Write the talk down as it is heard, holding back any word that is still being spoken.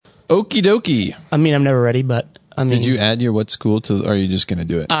Okie dokie. I mean, I'm never ready, but I mean, Did you add your what's cool to? Or are you just going to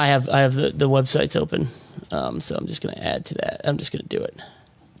do it? I have the websites open, so I'm just going to add to that. I'm just going to do it.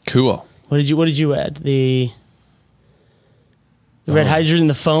 Cool. What did you add? The red hydrogen,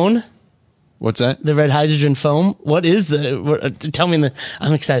 the phone. What's that? The red hydrogen foam. What is tell me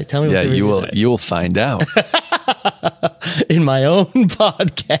I'm excited. Tell me. Yeah, what you will find out in my own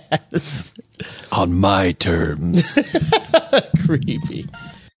podcast on my terms. Creepy.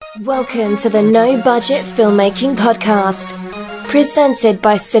 Welcome to the No Budget Filmmaking Podcast, presented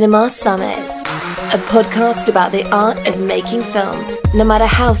by Cinema Summit, a podcast about the art of making films, no matter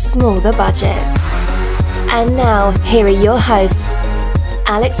how small the budget. And now, here are your hosts,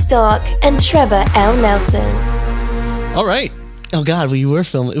 Alex Dark and Trevor L. Nelson. All right. Oh God, we were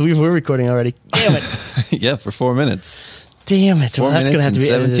recording already. Damn it. Yeah, for 4 minutes. Damn it. 4 that's minutes gonna have to be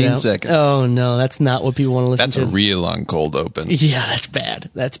and 17 edited out. seconds. Oh no, that's not what people want to listen That's to. a real long cold open. Yeah, that's bad.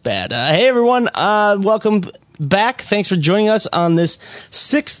 That's bad. Hey everyone, welcome back. Thanks for joining us on this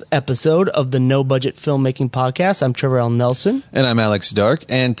 6th episode of the No Budget Filmmaking Podcast. I'm Trevor L. Nelson. And I'm Alex Dark,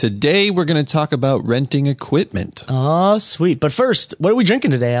 and today we're going to talk about renting equipment. Oh, sweet. But first, what are we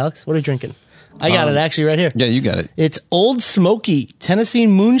drinking today, Alex? What are we drinking? I got it actually right here. Yeah, you got it. It's Old Smoky Tennessee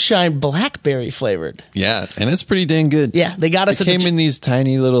Moonshine Blackberry flavored. Yeah, and it's pretty dang good. Yeah, they got us. It came in these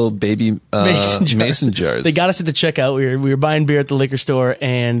tiny little baby mason jars. They got us at the checkout. We were buying beer at the liquor store,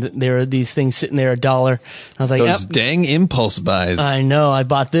 and there were these things sitting there $1. I was like, those dang impulse buys. I know. I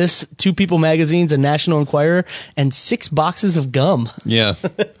bought this, 2 People magazines, a National Enquirer, and 6 boxes of gum. Yeah.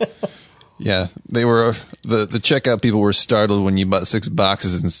 Yeah, they were the checkout people were startled when you bought 6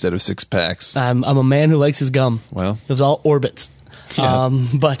 boxes instead of 6 packs. I'm a man who likes his gum. Well, it was all Orbits. Yeah.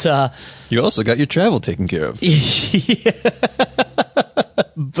 But you also got your travel taken care of.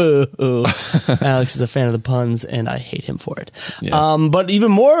 Boo. Alex is a fan of the puns, and I hate him for it. Yeah. But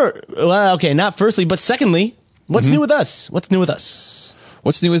even more, well, okay, not firstly, but secondly, what's new with us? What's new with us?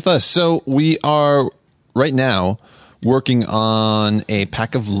 What's new with us? So we are right now working on a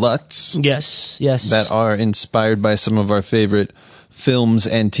pack of LUTs. Yes. That are inspired by some of our favorite films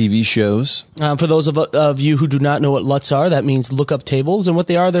and TV shows. For those of you who do not know what LUTs are, that means lookup tables. And what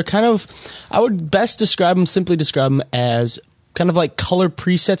they are, they're kind of, I would best simply describe them as kind of like color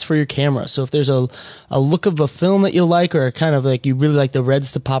presets for your camera. So if there's a look of a film that you like, or kind of like you really like the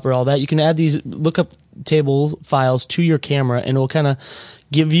reds to pop or all that, you can add these lookup table files to your camera, and it will kind of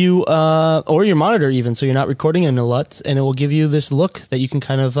give you, or your monitor even, so you're not recording in a LUT, and it will give you this look that you can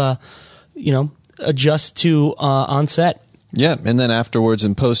kind of, adjust to on set. Yeah, and then afterwards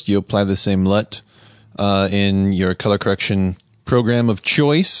in post, you apply the same LUT in your color correction program of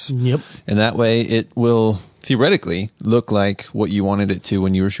choice. Yep. And that way it will theoretically look like what you wanted it to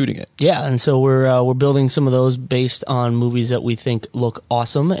when you were shooting it. Yeah, and so we're building some of those based on movies that we think look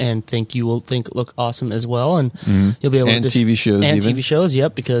awesome, and think you will think look awesome as well, and you'll be able and to TV shows and even. TV shows.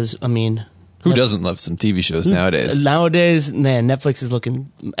 Yep, because I mean, who doesn't love some TV shows nowadays? Nowadays, man, Netflix is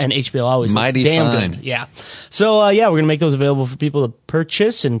looking, and HBO always looks Mighty damn fine. good. Yeah. So we're gonna make those available for people to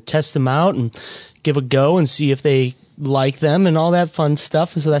purchase and test them out and give a go and see if they like them and all that fun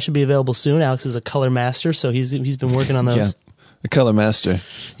stuff. So that should be available soon. Alex is a color master, so he's been working on those. Yeah, a color master.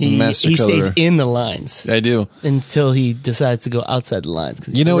 He stays in the lines I do. until he decides to go outside the lines.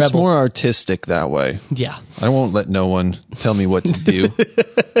 'Cause You know, he's a it's rebel. more artistic that way. Yeah. I won't let no one tell me what to do.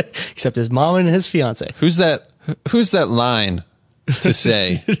 Except his mom and his fiance. Who's that line to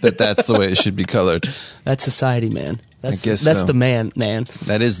say that that's the way it should be colored? That's society, man. That's guess that's so. the man.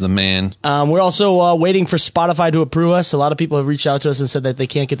 That is the man. We're also waiting for Spotify to approve us. A lot of people have reached out to us and said that they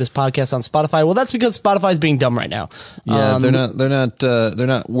can't get this podcast on Spotify. Well, that's because Spotify is being dumb right now. Yeah, they're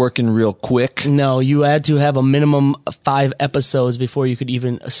not working real quick. No, you had to have a minimum of 5 episodes before you could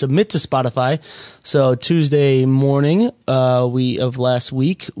even submit to Spotify. So Tuesday morning, of last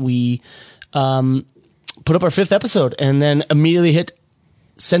week, we put up our 5th episode and then immediately hit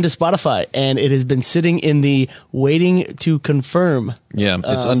send to Spotify, and it has been sitting in the waiting to confirm. Yeah,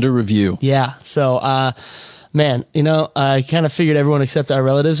 it's under review. Yeah. So, man, I kind of figured everyone except our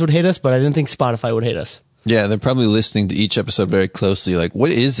relatives would hate us, but I didn't think Spotify would hate us. Yeah, they're probably listening to each episode very closely. Like, what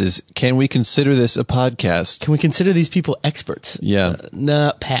is this? Can we consider this a podcast? Can we consider these people experts? Yeah.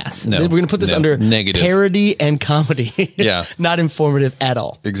 No, pass. No. We're going to put this No. under Negative. parody and comedy. Yeah. Not informative at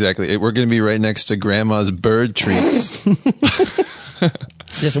all. Exactly. We're going to be right next to Grandma's bird treats.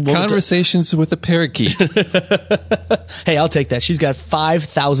 Just Conversations with a parakeet. Hey, I'll take that. She's got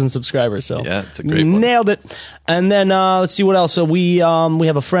 5,000 subscribers, so Yeah, it's a great one. Nailed it. And then let's see what else. So we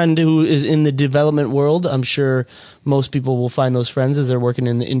have a friend who is in the development world. I'm sure most people will find those friends as they're working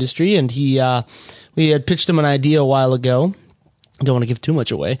in the industry. And we had pitched him an idea a while ago. Don't want to give too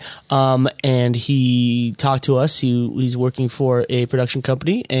much away. And he talked to us. He's working for a production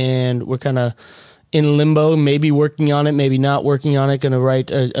company, and we're kind of in limbo, maybe working on it, maybe not working on it, going to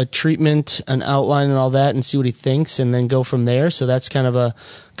write a treatment, an outline and all that, and see what he thinks, and then go from there. So that's kind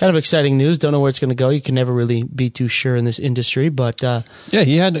of exciting news. Don't know where it's going to go. You can never really be too sure in this industry, but yeah,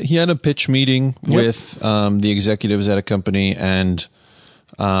 he had a pitch meeting with the executives at a company, and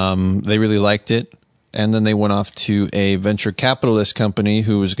they really liked it. And then they went off to a venture capitalist company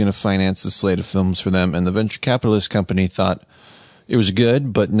who was going to finance the slate of films for them. And the venture capitalist company thought it was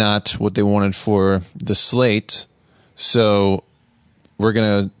good, but not what they wanted for the slate. So we're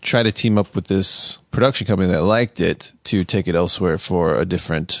going to try to team up with this production company that liked it to take it elsewhere for a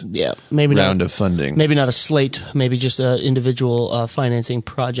different round of funding. Maybe not a slate, maybe just an individual financing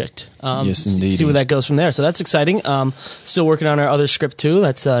project. Yes, indeed. See where that goes from there. So that's exciting. Still working on our other script, too.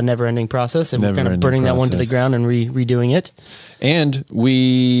 That's a never-ending process, and we're kind of burning that one to the ground and redoing it. And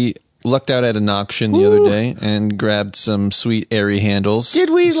we lucked out at an auction the other day and grabbed some sweet airy handles.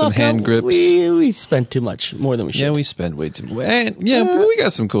 Did we? Some hand grips. We spent too much, more than we should. Yeah, we spent way too much. But we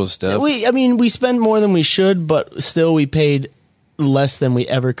got some cool stuff. We spend more than we should, but still we paid less than we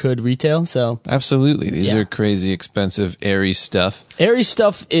ever could retail. So absolutely, these are crazy expensive airy stuff. Airy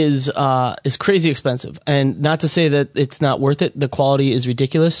stuff is crazy expensive, and not to say that it's not worth it. The quality is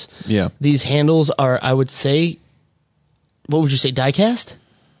ridiculous. Yeah, these handles are, I would say, what would you say, die cast?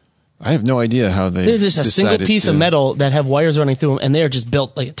 I have no idea how they. There's just a single piece of metal that have wires running through them, and they are just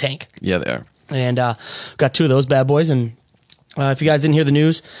built like a tank. Yeah, they are. And got two of those bad boys. And if you guys didn't hear the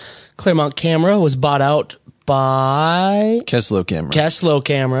news, Claremont Camera was bought out by Keslow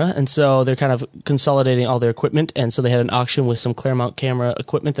Camera, and so they're kind of consolidating all their equipment. And so they had an auction with some Claremont Camera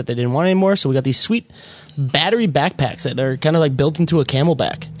equipment that they didn't want anymore. So we got these sweet battery backpacks that are kind of like built into a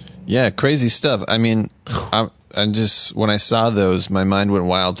Camelback. Yeah, crazy stuff. I mean, when I saw those, my mind went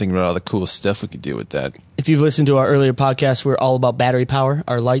wild thinking about all the cool stuff we could do with that. If you've listened to our earlier podcast, we're all about battery power.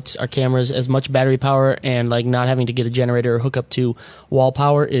 Our lights, our cameras, as much battery power and like not having to get a generator or hook up to wall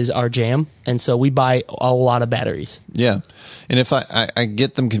power is our jam. And so we buy a lot of batteries. Yeah. And if I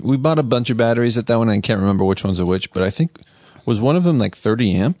get them, we bought a bunch of batteries at that one. I can't remember which ones are which, but I think, was one of them like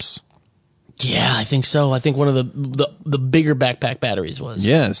 30 amps? Yeah, I think so. I think one of the bigger backpack batteries was.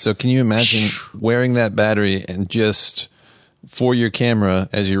 Yeah, so can you imagine wearing that battery and just for your camera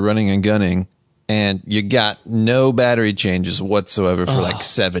as you're running and gunning, and you got no battery changes whatsoever for like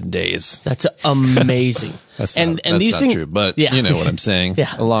 7 days. That's amazing. That's these not things, true, but you know what I'm saying.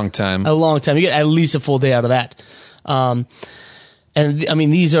 Yeah. A long time. You get at least a full day out of that. And I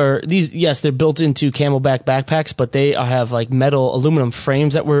mean, yes, they're built into Camelback backpacks, but they have like metal aluminum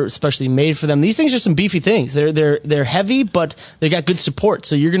frames that were specially made for them. These things are some beefy things. They're heavy, but they got good support,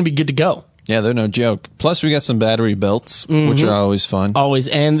 so you're going to be good to go. Yeah, they're no joke. Plus, we got some battery belts, which are always fun. Always,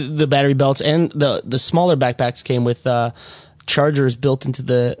 and the battery belts and the smaller backpacks came with chargers built into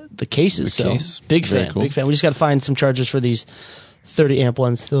the cases. Case. Big fan. We just got to find some chargers for these 30 amp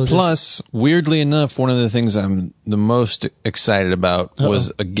ones. Plus, weirdly enough, one of the things I'm the most excited about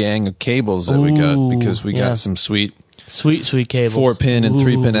was a gang of cables that we got, because we got some sweet cables. 4-pin and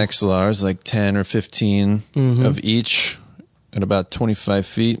 3-pin XLRs, like 10 or 15 of each at about 25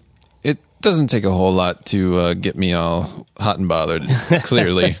 feet. It doesn't take a whole lot to get me all hot and bothered,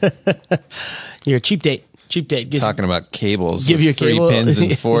 clearly. You're a cheap date. Talking about cables. Give you a 3 cable. pins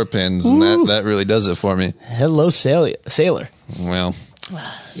and 4 pins, and that really does it for me. Hello, sailor. Well,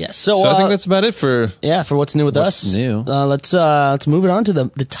 yeah. So I think that's about it for what's new with us. New. Let's move it on to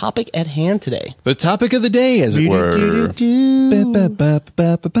the topic at hand today. The topic of the day, as it were.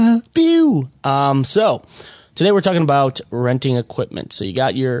 So today we're talking about renting equipment. So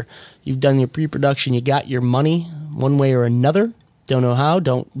you've done your pre-production, you got your money one way or another. Don't know how.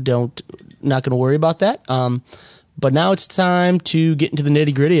 Not going to worry about that. But now it's time to get into the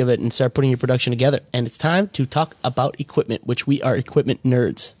nitty-gritty of it and start putting your production together. And it's time to talk about equipment, which we are equipment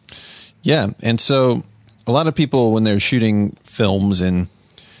nerds. Yeah, and so a lot of people, when they're shooting films and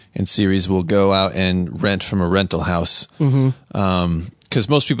series, will go out and rent from a rental house. Because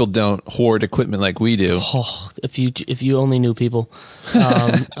most people don't hoard equipment like we do. Oh, if you only knew people.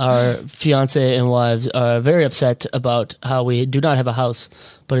 Our fiance and wives are very upset about how we do not have a house,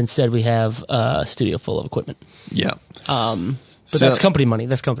 but instead we have a studio full of equipment. Yeah. But that's company money.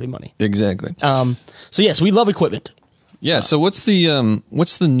 Exactly. So yes, we love equipment. Yeah. So what's the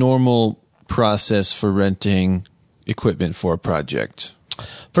normal process for renting equipment for a project?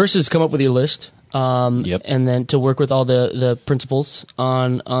 First is come up with your list. Yep. And then to work with all the principals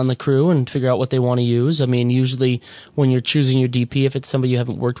on the crew and figure out what they want to use. I mean, usually when you're choosing your DP, if it's somebody you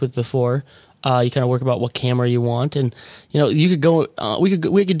haven't worked with before, You kind of work about what camera you want, and you could go.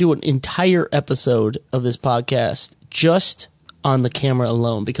 We could do an entire episode of this podcast just on the camera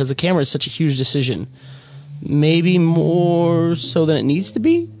alone, because the camera is such a huge decision. Maybe more so than it needs to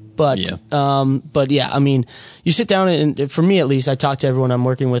be. But yeah, I mean, you sit down and for me at least, I talk to everyone I'm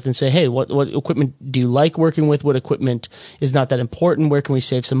working with and say, hey, what equipment do you like working with? What equipment is not that important? Where can we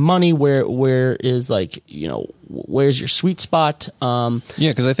save some money? Where is where's your sweet spot? Yeah,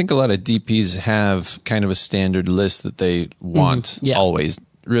 because I think a lot of DPs have kind of a standard list that they want always.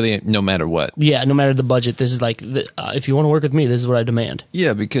 Really, no matter what. Yeah, no matter the budget. This is like, if you want to work with me, this is what I demand.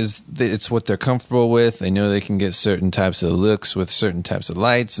 Yeah, because it's what they're comfortable with. They know they can get certain types of looks with certain types of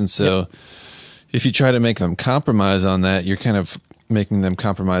lights. And so if you try to make them compromise on that, you're kind of making them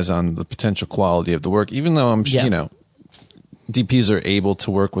compromise on the potential quality of the work. Even though DPs are able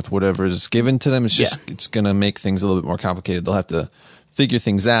to work with whatever is given to them. It's just, it's going to make things a little bit more complicated. They'll have to figure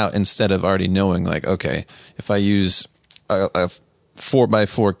things out instead of already knowing, like, okay, if I use a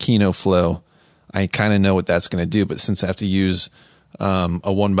 4x4 Kino flow, I kind of know what that's going to do. But since I have to use a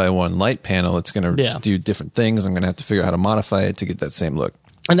 1x1 light panel, it's going to do different things. I'm going to have to figure out how to modify it to get that same look.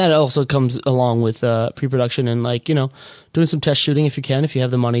 And that also comes along with pre-production and doing some test shooting if you can, if you have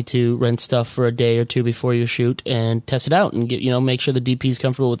the money to rent stuff for a day or two before you shoot and test it out and get make sure the DP is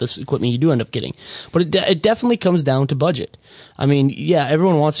comfortable with this equipment you do end up getting. But it definitely comes down to budget. I mean, yeah,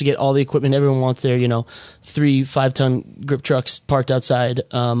 everyone wants to get all the equipment. Everyone wants their 3 5-ton grip trucks parked outside.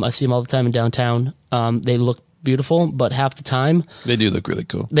 I see them all the time in downtown. They look beautiful, but half the time they do look really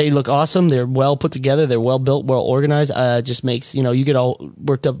cool. They look awesome. They're well put together. They're well built, well organized. Just makes you get all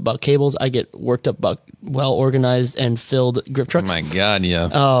worked up about cables. I get worked up about well organized and filled grip trucks. Oh my God, yeah.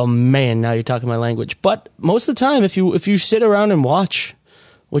 Oh man, now you're talking my language. But most of the time, if you sit around and watch,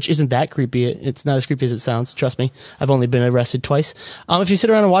 which isn't that creepy, it's not as creepy as it sounds. Trust me, I've only been arrested twice. If you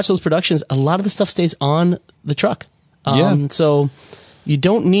sit around and watch those productions, a lot of the stuff stays on the truck. So you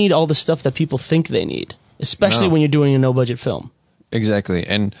don't need all the stuff that people think they need. Especially when you're doing a no-budget film. Exactly.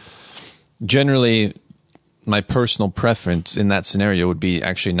 And generally, my personal preference in that scenario would be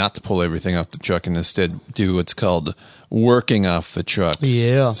actually not to pull everything off the truck and instead do what's called working off the truck.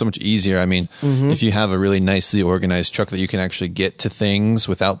 Yeah. So much easier. I mean, if you have a really nicely organized truck that you can actually get to things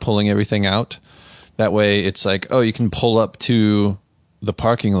without pulling everything out, that way it's like, oh, you can pull up to the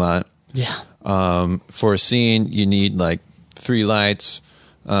parking lot. Yeah. For a scene, you need like 3 lights,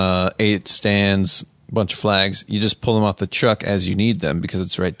 8 stands, bunch of flags. You just pull them off the truck as you need them because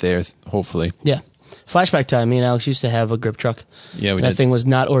it's right there, hopefully. Yeah. Flashback time. Me and Alex used to have a grip truck. Yeah, we did. That thing was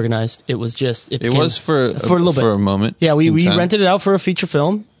not organized. It was just... It was for a little bit. For a moment. Yeah, we rented it out for a feature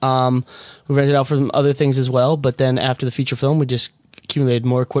film. We rented it out for some other things as well, but then after the feature film, we just accumulated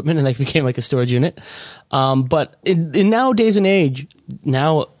more equipment and that became like a storage unit. But in nowadays and age,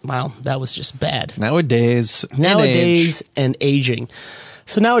 wow, that was just bad. Nowadays and aging.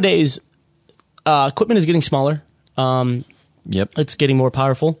 So nowadays... equipment is getting smaller. Yep. It's getting more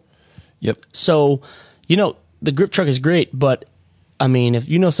powerful. Yep. So, the grip truck is great, but I mean, if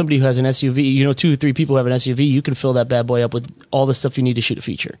you know somebody who has an SUV, 2 or 3 people who have an SUV, you can fill that bad boy up with all the stuff you need to shoot a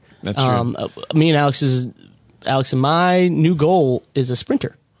feature. That's true. Me and Alex and my new goal is a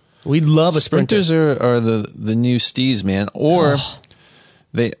Sprinter. We love a Sprinter. Sprinters are the new Steez, man. Or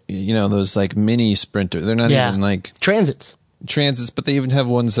they, those like mini Sprinter. They're not even like Transits, but they even have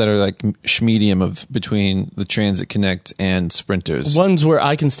ones that are like medium of between the Transit Connect and Sprinters. Ones where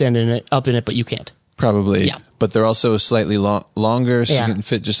I can stand up in it, but you can't. Probably. Yeah. But they're also slightly longer, so you can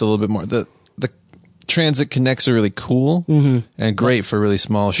fit just a little bit more. The Transit Connects are really cool and great for really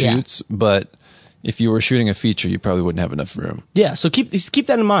small shoots, but if you were shooting a feature, you probably wouldn't have enough room. Yeah, so keep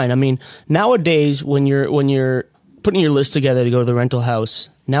that in mind. I mean, nowadays when you're putting your list together to go to the rental house,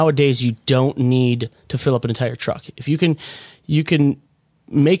 nowadays you don't need to fill up an entire truck. If you can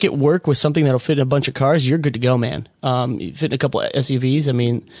make it work with something that'll fit in a bunch of cars, you're good to go, man. You fit in a couple of SUVs. I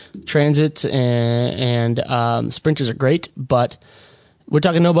mean, Transits and Sprinters are great, but we're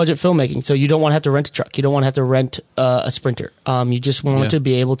talking no budget filmmaking, so you don't want to have to rent a truck. You don't want to have to rent a Sprinter. You just want to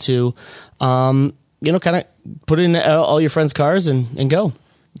be able to, kind of put it in all your friends' cars and go.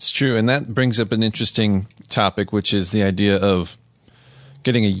 It's true, and that brings up an interesting topic, which is the idea of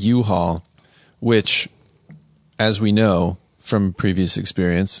getting a U-Haul, which, as we know from previous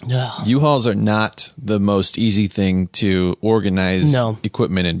experience, U-Hauls are not the most easy thing to organize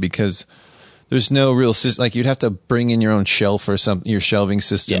equipment in because there's no real system. Like, you'd have to bring in your own shelf or your shelving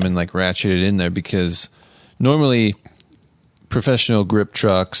system and like ratchet it in there, because normally professional grip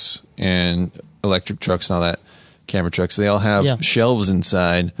trucks and electric trucks and all that, camera trucks, they all have shelves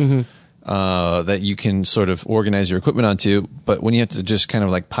inside, that you can sort of organize your equipment onto. But when you have to just kind of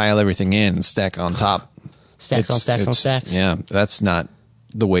like pile everything in and stack on top, Stacks on stacks on stacks. yeah, that's not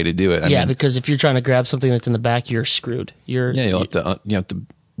the way to do it. I mean, because if you're trying to grab something that's in the back, you're screwed. you have to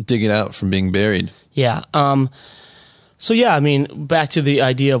dig it out from being buried. Yeah. So yeah, I mean, back to the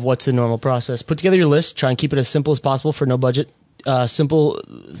idea of what's the normal process. Put together your list. Try and keep it as simple as possible for no budget. Simpler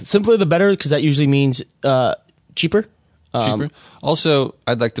the better, because that usually means cheaper. Cheaper. Also,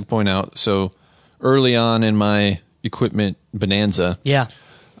 I'd like to point out, so early on in my equipment bonanza, Yeah.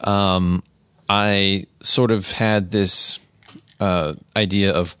 I sort of had this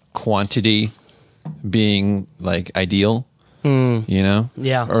idea of quantity being like ideal, you know?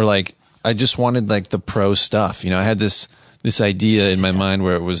 Yeah. Or like, I just wanted like the pro stuff. I had this idea in my mind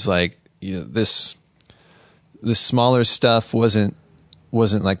where it was like, this smaller stuff wasn't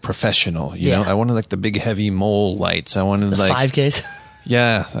like professional, you know? I wanted like the big heavy mole lights. I wanted The like 5Ks.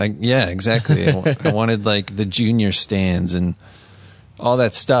 yeah, exactly. I wanted like the junior stands and all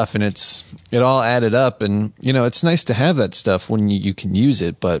that stuff, and it all added up. And it's nice to have that stuff when you can use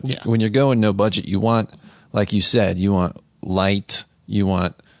it, but when you're going no budget, you want, like you said, you want light, you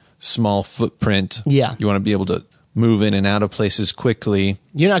want small footprint. Yeah. You want to be able to move in and out of places quickly.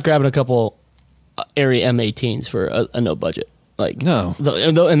 You're not grabbing a couple Arri M18s for a no budget. Like No.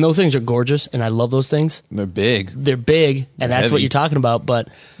 And those things are gorgeous, and I love those things. They're big. They're big, and that's what heavy. you're talking about, but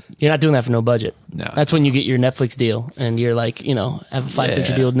you're not doing that for no budget. No. That's when you get your Netflix deal, and you're like, have a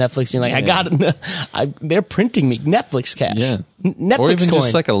 5-picture deal with Netflix, and you're like, I got it. They're printing me Netflix cash. Yeah. Netflix or even coin.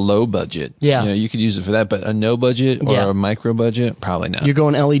 just like a low budget. Yeah. You could use it for that, but a no budget or a micro budget, probably not. You're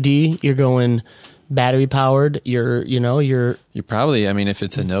going LED, you're going battery powered, you're probably, if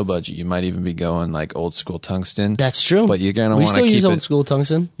it's a no budget, you might even be going like old school tungsten. That's true. But you're going to We want to still keep use it. old school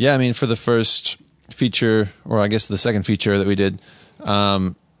tungsten. Yeah, for the first feature, or I guess the second feature that we did,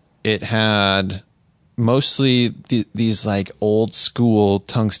 it had mostly these like old school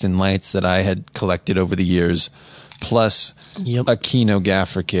tungsten lights that I had collected over the years, plus a Kino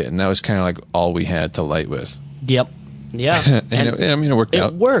gaffer kit, and that was kind of like all we had to light with. Yep. Yeah. and it worked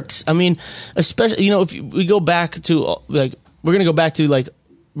out. It works. Especially, if we go back to, like, we're going to go back to, like,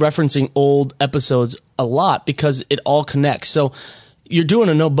 referencing old episodes a lot because it all connects. So you're doing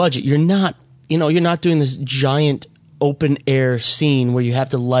a no budget. You're not doing this giant open air scene where you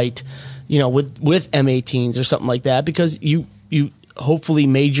have to light, with M18s or something like that, because you hopefully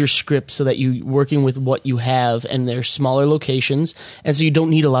made your script so that you're working with what you have, and they're smaller locations, and so you don't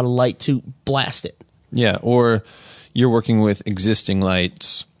need a lot of light to blast it. Yeah, or you're working with existing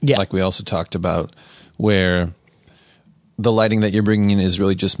lights, like we also talked about, where the lighting that you're bringing in is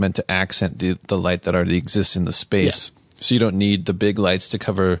really just meant to accent the light that already exists in the space. Yeah. So you don't need the big lights to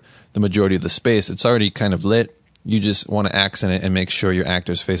cover the majority of the space. It's already kind of lit. You just want to accent it and make sure your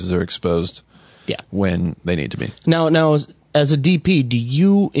actors' faces are exposed when they need to be. Now, as a DP, do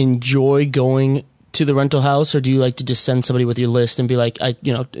you enjoy going to the rental house, or do you like to just send somebody with your list and be like, I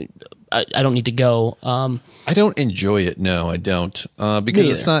don't need to go? I don't enjoy it. No, I don't.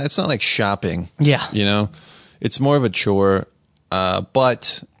 Because it's not like shopping. Yeah. It's more of a chore.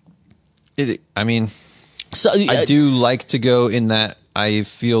 But I do like to go in that I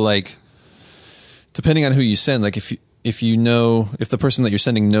feel like, depending on who you send, like if the person that you're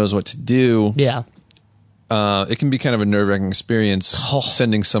sending knows what to do. Yeah. It can be kind of a nerve-wracking experience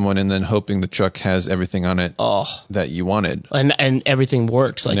sending someone and then hoping the truck has everything on it that you wanted. And everything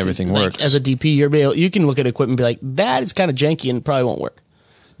works. Like, everything works. As a DP, you can look at equipment and be like, that is kind of janky and probably won't work.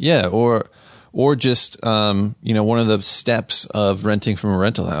 Yeah, or just, one of the steps of renting from a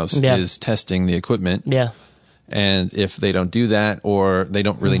rental house is testing the equipment. Yeah. And if they don't do that, or they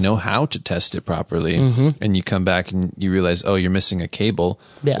don't really know how to test it properly, and you come back and you realize, you're missing a cable,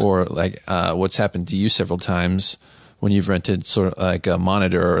 or like what's happened to you several times when you've rented sort of like a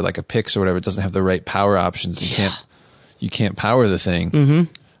monitor or like a Pix or whatever, it doesn't have the right power options. You can't power the thing.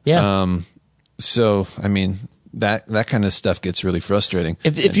 Mm-hmm. Yeah. So, that kind of stuff gets really frustrating.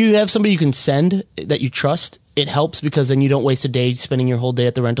 If you have somebody you can send that you trust, it helps, because then you don't waste a day spending your whole day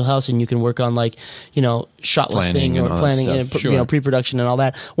at the rental house, and you can work on shot listing or planning and pre-production and all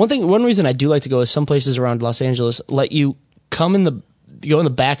that. One reason I do like to go is some places around Los Angeles let you go in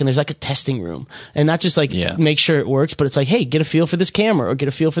the back, and there's like a testing room, and not just make sure it works, but it's like, hey, get a feel for this camera, or get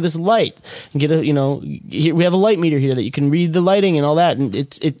a feel for this light, and here, we have a light meter here that you can read the lighting and all that, and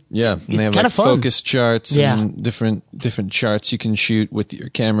it's and they have kind of fun. Focus charts and different charts you can shoot with your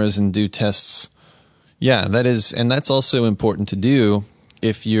cameras and do tests. Yeah, that's also important to do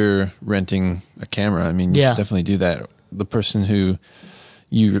if you're renting a camera. You should definitely do that. The person who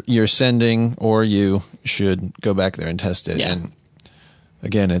you're sending, or you should go back there and test it. Yeah. And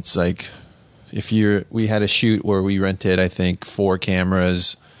again, it's like we had a shoot where we rented, I think, 4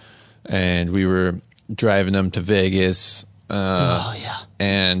 cameras, and we were driving them to Vegas.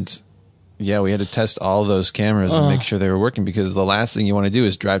 And yeah, we had to test all those cameras and make sure they were working, because the last thing you want to do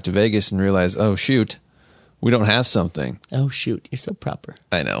is drive to Vegas and realize, oh shoot, we don't have something. Oh shoot, you're so proper.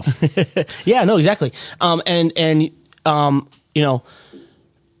 I know. Yeah, no, exactly. You know,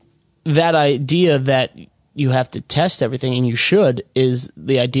 that idea that you have to test everything, and you should, is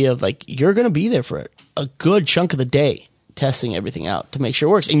the idea of like, you're going to be there for a good chunk of the day testing everything out to make sure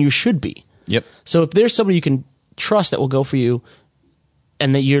it works, and you should be. Yep. So if there's somebody you can trust that will go for you,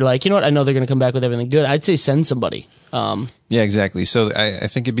 and that you're like, you know what, I know they're going to come back with everything good, I'd say send somebody. Yeah, exactly. So I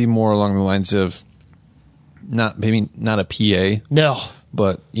think it'd be more along the lines of not a PA. No.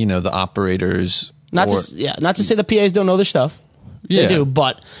 But, you know, the operators. Not to say the PAs don't know their stuff. Yeah. They do,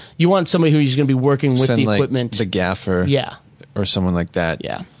 but you want somebody who's going to be working with the equipment. The gaffer. Yeah. Or someone like that.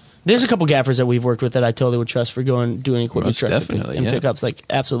 Yeah. There's a couple gaffers that we've worked with that I totally would trust for doing equipment checks definitely, and pickups. Like,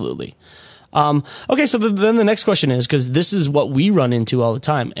 absolutely. Okay, so then the next question is, because this is what we run into all the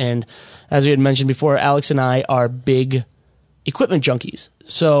time, and as we had mentioned before, Alex and I are big equipment junkies.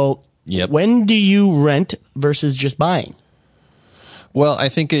 So when do you rent versus just buying? Well, I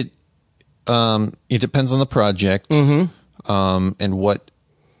think it depends on the project and what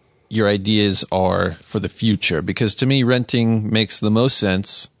your ideas are for the future. Because to me, renting makes the most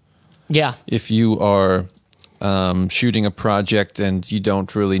sense. Yeah. If you are shooting a project and you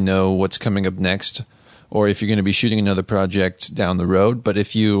don't really know what's coming up next, or if you're going to be shooting another project down the road. But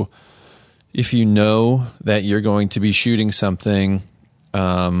if you know that you're going to be shooting something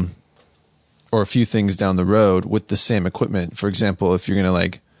or a few things down the road with the same equipment, for example, if you're going to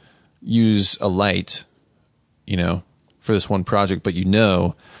like use a light, you know, for this one project, but you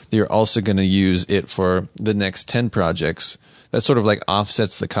know that you're also going to use it for the next 10 projects, that sort of like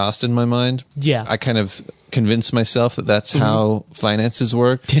offsets the cost in my mind. Yeah. I kind of convince myself that that's how finances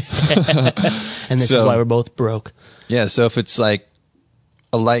work. And this is why we're both broke. Yeah. So if it's like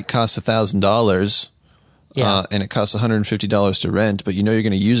a light costs $1,000 and it costs $150 to rent, but you know you're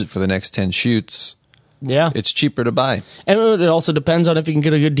going to use it for the next 10 shoots, it's cheaper to buy. And it also depends on if you can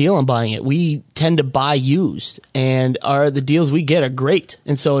get a good deal on buying it. We tend to buy used, and the deals we get are great.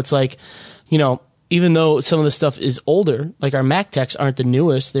 And so it's like, you know, even though some of the stuff is older, like our MacTechs aren't the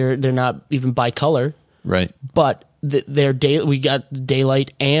newest, they're not even bicolor. Right. But we got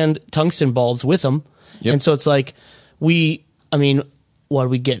daylight and tungsten bulbs with them. Yep. And so it's like what do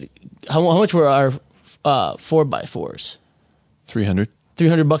we get? How much were our 4x4s? $300.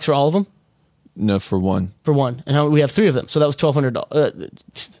 $300 for all of them? No, for one. For one. And we have 3 of them. So that was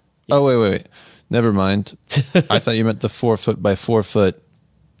 $1,200. Oh, wait. Never mind. I thought you meant the 4-foot by 4-foot.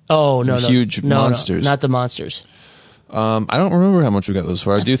 Oh, no. Huge monsters. No, not the monsters. I don't remember how much we got those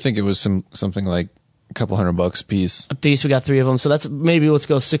for. I do think it was something like a couple $100 a piece. A piece. We got 3 of them. So that's maybe, let's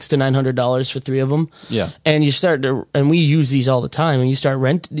go $600 to $900 for 3 of them. Yeah. And and we use these all the time. And you start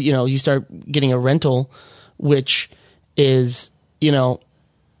getting a rental, which is, you know,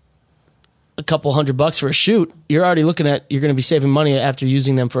 a couple $100 for a shoot. You're already looking at, you're going to be saving money after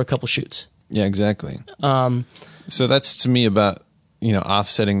using them for a couple shoots. Yeah, exactly. So that's to me about, you know,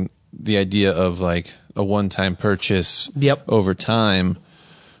 offsetting the idea of like a one-time purchase over time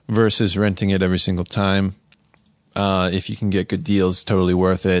versus renting it every single time. If you can get good deals, totally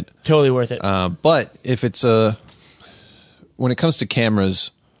worth it. Totally worth it. But if it's when it comes to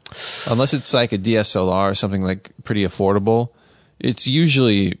cameras, unless it's like a DSLR or something like pretty affordable, it's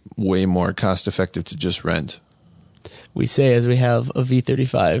usually way more cost effective to just rent. We say as we have a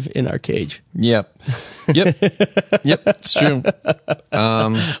V35 in our cage. Yep. It's true.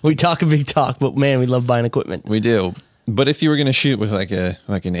 We talk a big talk, but man, we love buying equipment. We do. But if you were going to shoot with like an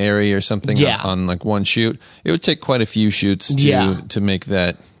Arri or something on like one shoot, it would take quite a few shoots to make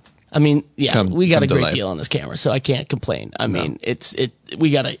that. I mean, we got a great life. deal on this camera, so I can't complain. I mean, we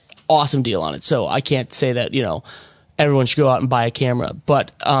got an awesome deal on it, so I can't say that, you know, everyone should go out and buy a camera.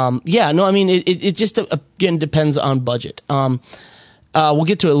 But I mean, it just again depends on budget. We'll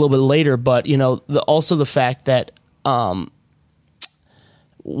get to it a little bit later, but you know, also the fact that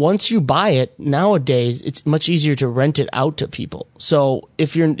once you buy it nowadays, it's much easier to rent it out to people. So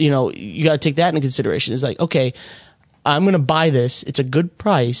if you got to take that into consideration. It's like, okay, I'm going to buy this. It's a good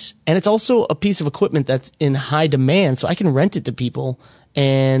price, and it's also a piece of equipment that's in high demand, so I can rent it to people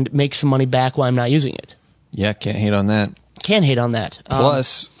and make some money back while I'm not using it. Yeah, can't hate on that. Can't hate on that.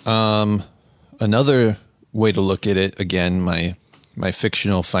 Plus, another way to look at it, again, my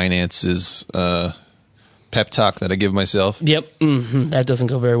fictional finances pep talk that I give myself. Yep, that doesn't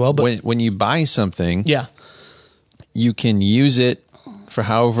go very well. But when you buy something, yeah, you can use it for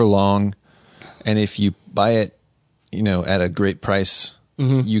however long, and if you buy it, at a great price,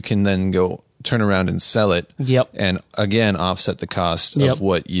 you can then go turn around and sell it. Yep. And again, offset the cost Yep. of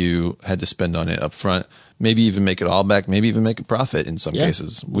what you had to spend on it up front. Maybe even make it all back. Maybe even make a profit in some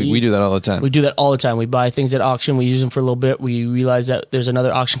cases. We do that all the time. We do that all the time. We buy things at auction. We use them for a little bit. We realize that there's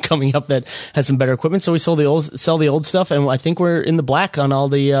another auction coming up that has some better equipment, so we sell the old stuff. And I think we're in the black on all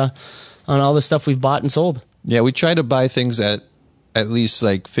the stuff we've bought and sold. Yeah, we try to buy things at least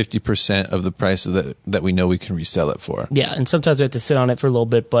like 50% of the price that we know we can resell it for. Yeah, and sometimes we have to sit on it for a little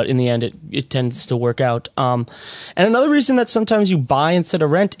bit, but in the end, it tends to work out. And another reason that sometimes you buy instead of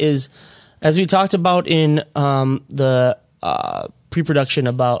rent is, as we talked about in the pre-production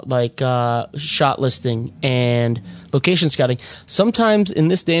about like shot listing and location scouting, sometimes in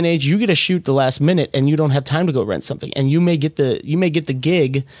this day and age you get to shoot the last minute and you don't have time to go rent something, and you may get the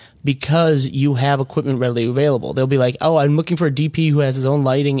gig because you have equipment readily available. They'll be like, oh, I'm looking for a DP who has his own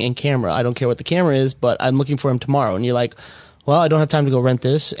lighting and camera. I don't care what the camera is, but I'm looking for him tomorrow. And you're like, well, I don't have time to go rent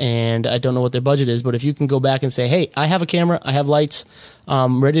this, and I don't know what their budget is. But if you can go back and say, hey, I have a camera, I have lights,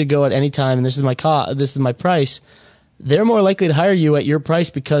 ready to go at any time, and this is my price, they're more likely to hire you at your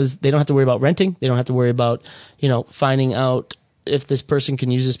price because they don't have to worry about renting. They don't have to worry about, finding out if this person can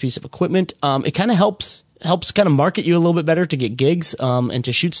use this piece of equipment. It kind of helps kind of market you a little bit better to get gigs and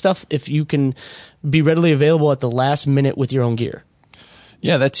to shoot stuff if you can be readily available at the last minute with your own gear.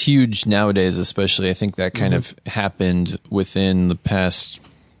 Yeah, that's huge nowadays, especially. I think that kind of happened within the past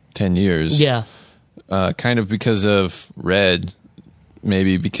 10 years. Yeah. Kind of because of Red,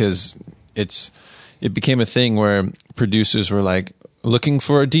 maybe because it became a thing where producers were like looking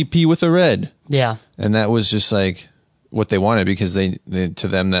for a DP with a Red. Yeah. And that was just like what they wanted, because they to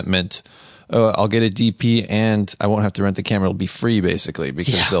them that meant, oh, I'll get a DP and I won't have to rent the camera. It'll be free, basically,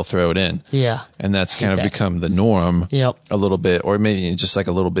 because they'll throw it in. Yeah. And that's kind of become the norm a little bit, or maybe just like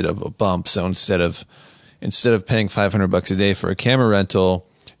a little bit of a bump. So instead of paying $500 a day for a camera rental,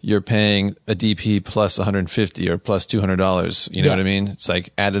 you're paying a DP plus $150 or plus $200. You know what I mean? It's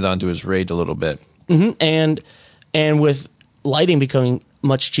like added onto his rate a little bit. Mm-hmm. And with lighting becoming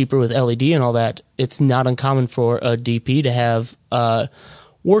much cheaper with LED and all that, it's not uncommon for a DP to have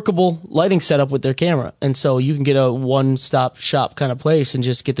workable lighting setup with their camera. And so you can get a one-stop shop kind of place and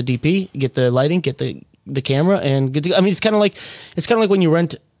just get the DP, get the lighting, get the camera, and get it's kind of like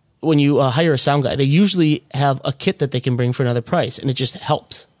when you hire a sound guy. They usually have a kit that they can bring for another price, and it just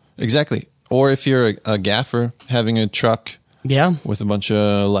helps. Exactly. Or if you're a gaffer, having a truck with a bunch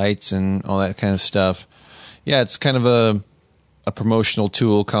of lights and all that kind of stuff. Yeah, it's kind of a promotional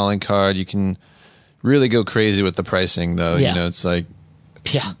tool, calling card. You can really go crazy with the pricing, though. Yeah. It's like,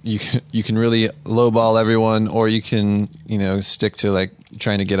 you can really lowball everyone, or you can stick to like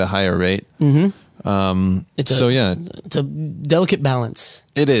trying to get a higher rate. It's a delicate balance.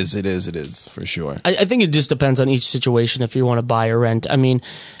 It is for sure. I think it just depends on each situation if you want to buy or rent. I mean,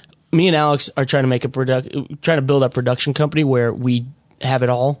 me and Alex are trying to build a production company where we have it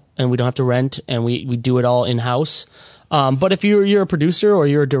all and we don't have to rent, and we do it all in house. But if you're a producer or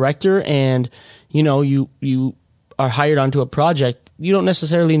you're a director and you are hired onto a project, you don't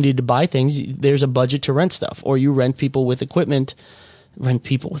necessarily need to buy things. There's a budget to rent stuff, or you rent people with equipment.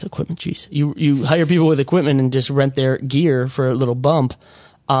 Jeez. You hire people with equipment and just rent their gear for a little bump.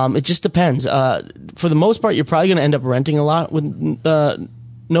 It just depends. For the most part, you're probably going to end up renting a lot with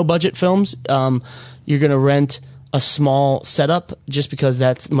no budget films. You're going to rent a small setup just because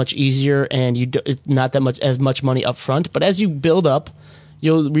that's much easier, and it's not as much money up front. But as you build up,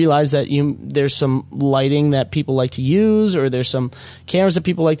 you'll realize that there's some lighting that people like to use, or there's some cameras that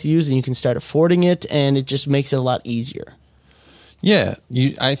people like to use, and you can start affording it, and it just makes it a lot easier. Yeah,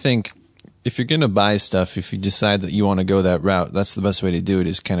 I think if you're going to buy stuff, if you decide that you want to go that route, that's the best way to do it,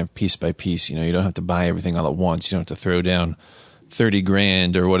 is kind of piece by piece. You don't have to buy everything all at once. You don't have to throw down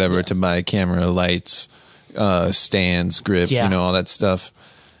 $30,000 or whatever to buy camera, lights, stands, grip, all that stuff.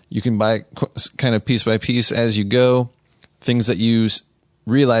 You can buy kind of piece by piece as you go. Things that you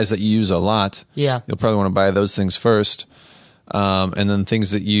realize that you use a lot, you'll probably want to buy those things first. And then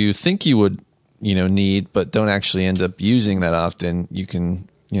things that you think you would need but don't actually end up using that often, you can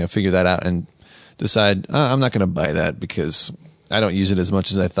figure that out and decide, I'm not going to buy that because I don't use it as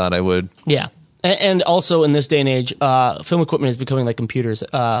much as I thought I would. Yeah. And also in this day and age, film equipment is becoming like computers.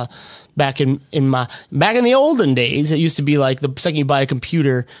 Back in the olden days, it used to be like the second you buy a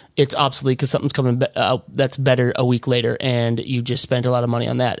computer, it's obsolete because something's coming out that's better a week later, and you just spent a lot of money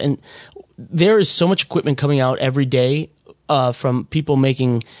on that. And there is so much equipment coming out every day from people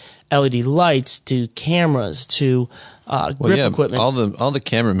making LED lights to cameras to grip equipment. All the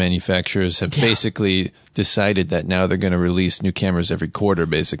camera manufacturers have basically decided that now they're going to release new cameras every quarter,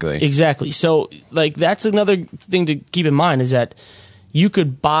 basically. Exactly. So, like, that's another thing to keep in mind is that you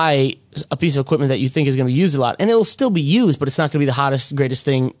could buy a piece of equipment that you think is going to be used a lot, and it'll still be used, but it's not going to be the hottest, greatest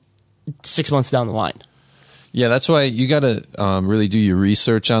thing 6 months down the line. Yeah, that's why you got to really do your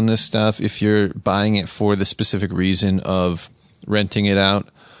research on this stuff. If you're buying it for the specific reason of renting it out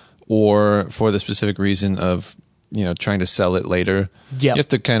or for the specific reason of, trying to sell it later, you have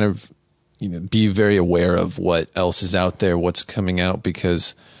to kind of be very aware of what else is out there, what's coming out,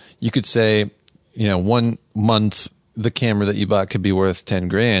 because you could say, 1 month the camera that you bought could be worth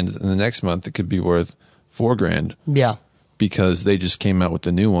 $10,000, and the next month it could be worth $4,000. Yeah, because they just came out with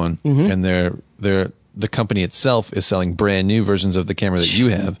the new one, and the company itself is selling brand new versions of the camera that you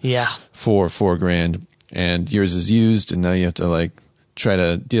have, for $4,000, and yours is used, and now you have to try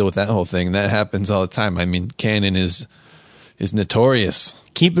to deal with that whole thing. That happens all the time. I mean, Canon is notorious.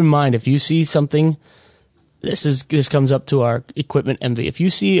 Keep in mind, if you see something, this comes up to our equipment envy. If you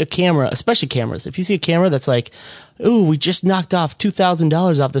see a camera, especially cameras, if you see a camera that's like, ooh, we just knocked off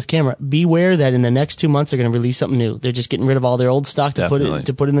 $2,000 off this camera, beware that in the next 2 months they're going to release something new. They're just getting rid of all their old stock to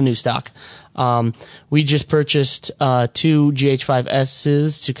put in the new stock. We just purchased 2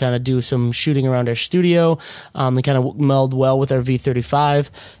 GH5S's to kind of do some shooting around our studio. They kind of meld well with our V35.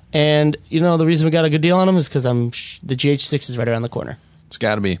 And, the reason we got a good deal on them is because the GH6 is right around the corner. It's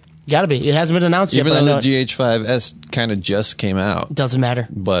got to be. Got to be. It hasn't been announced yet. Even though the GH5S kind of just came out. Doesn't matter.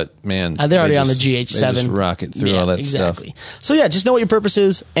 But, man. They're already on the GH7. They just rocket through all that stuff. So, yeah, just know what your purpose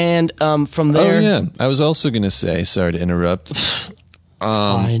is. And from there. Oh, yeah. I was also going to say, sorry to interrupt.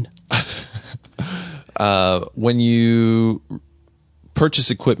 Fine. When you purchase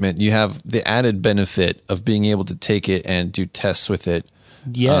equipment, you have the added benefit of being able to take it and do tests with it.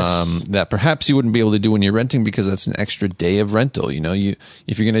 Yes. That perhaps you wouldn't be able to do when you're renting because that's an extra day of rental. If you're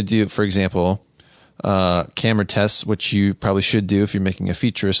going to do, for example, camera tests, which you probably should do if you're making a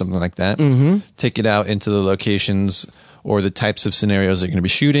feature or something like that, take it out into the locations or the types of scenarios that you're going to be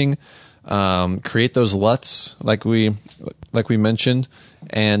shooting, create those LUTs like we mentioned,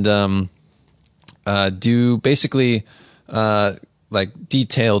 and do basically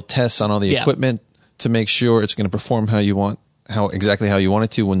detailed tests on all the equipment to make sure it's going to perform how you want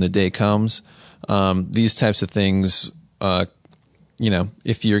it to when the day comes. These types of things,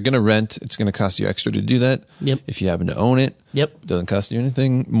 if you're going to rent, it's going to cost you extra to do that. Yep. If you happen to own it, it doesn't cost you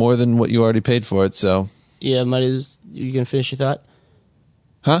anything more than what you already paid for it. So yeah, you going to finish your thought?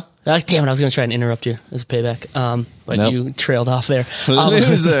 Huh? Damn it, I was going to try and interrupt you as a payback, but nope. You trailed off there.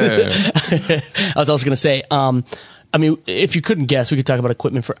 Loser. I was also going to say, if you couldn't guess, we could talk about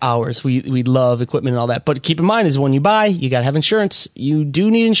equipment for hours. We love equipment and all that. But keep in mind is when you buy, you got to have insurance. You do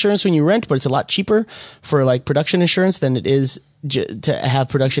need insurance when you rent, but it's a lot cheaper for production insurance than it is to have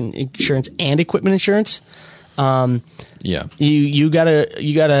production insurance and equipment insurance. Yeah. You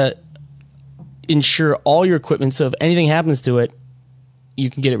gotta insure all your equipment. So if anything happens to it, you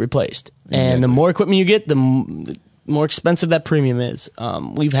can get it replaced. Exactly. And the more equipment you get, the more expensive that premium is.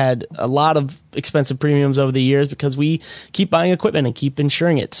 We've had a lot of expensive premiums over the years because we keep buying equipment and keep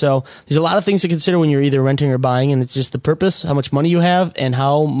insuring it. So there's a lot of things to consider when you're either renting or buying, and it's just the purpose, how much money you have, and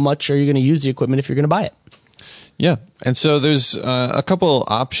how much are you going to use the equipment if you're going to buy it. Yeah. And so there's a couple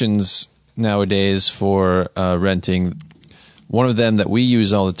options nowadays for renting. One of them that we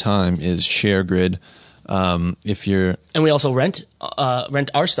use all the time is ShareGrid. And we also rent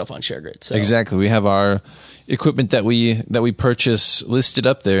our stuff on ShareGrid. So. Exactly. We have our equipment that we purchase listed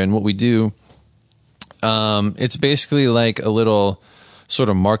up there, and what we do, it's basically like a little sort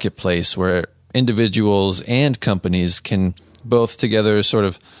of marketplace where individuals and companies can both together sort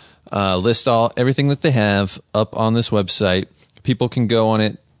of list everything that they have up on this website. People can go on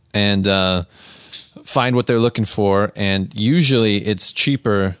it and find what they're looking for, and usually it's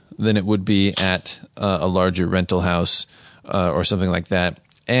cheaper than it would be at a larger rental house or something like that.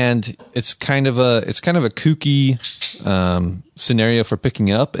 And it's kind of a kooky scenario for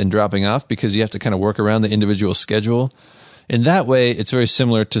picking up and dropping off because you have to kind of work around the individual schedule. In that way, it's very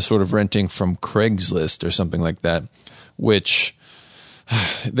similar to sort of renting from Craigslist or something like that, which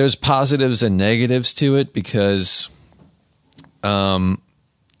there's positives and negatives to it because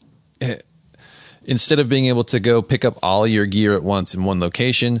instead of being able to go pick up all your gear at once in one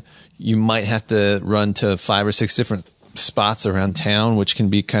location, you might have to run to 5 or 6 different spots around town, which can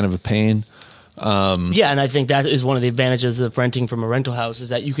be kind of a pain. Yeah, and I think that is one of the advantages of renting from a rental house is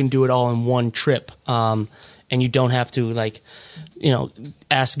that you can do it all in one trip. and you don't have to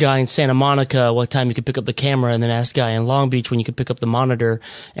ask guy in Santa Monica what time you could pick up the camera, and then ask guy in Long Beach when you could pick up the monitor.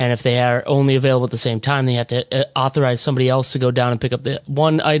 And if they are only available at the same time, then you have to authorize somebody else to go down and pick up the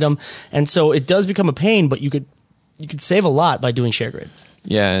one item. And so it does become a pain, but you could save a lot by doing ShareGrid.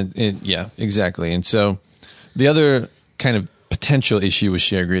 Yeah, exactly. And so the other kind of potential issue with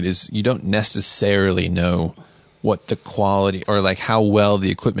ShareGrid is you don't necessarily know what the quality or like how well the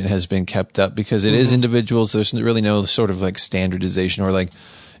equipment has been kept up, because it is individuals. There's really no sort of like standardization or like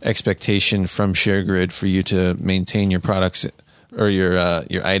expectation from ShareGrid for you to maintain your products or your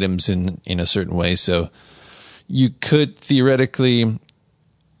items in a certain way. So you could theoretically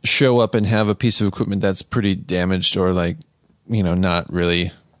show up and have a piece of equipment that's pretty damaged or like, not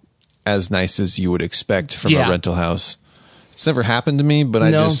really as nice as you would expect from a rental house. It's never happened to me, but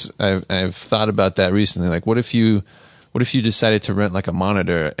I've thought about that recently. Like, what if you decided to rent like a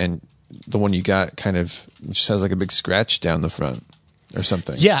monitor and the one you got kind of just has like a big scratch down the front or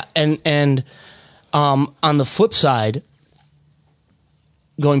something? Yeah, and on the flip side,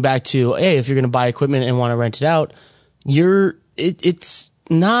 going back to, hey, if you're going to buy equipment and want to rent it out, it's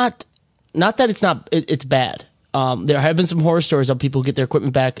not that it's bad. There have been some horror stories of people who get their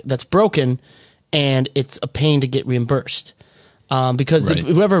equipment back that's broken, and it's a pain to get reimbursed. Because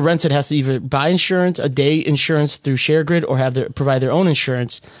whoever rents it has to either buy insurance, a day insurance through ShareGrid, or provide their own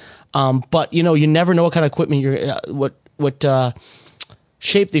insurance. But you never know what kind of equipment what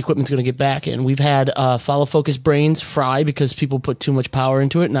shape the equipment's going to get back in. We've had follow focus brains fry because people put too much power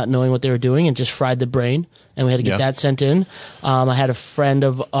into it, not knowing what they were doing, and just fried the brain. And we had to get that sent in. I had a friend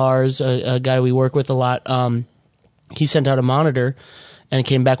of ours, a guy we work with a lot. He sent out a monitor, and it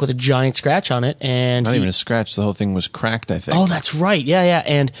came back with a giant scratch on it. And not even a scratch. The whole thing was cracked, I think. Oh, that's right. Yeah.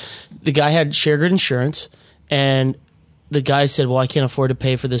 And the guy had ShareGrid insurance, and the guy said, well, I can't afford to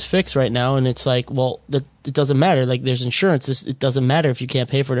pay for this fix right now. And it's like, well, it doesn't matter. Like, there's insurance. It doesn't matter if you can't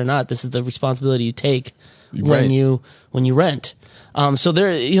pay for it or not. This is the responsibility you take when you rent. So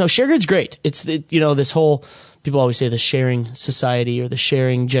there, ShareGrid's great. It's this whole, people always say the sharing society or the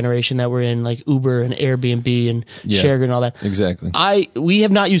sharing generation that we're in, like Uber and Airbnb and ShareGrid and all that. Exactly. We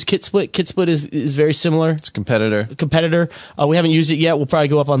have not used KitSplit. KitSplit is very similar. It's a competitor. We haven't used it yet. We'll probably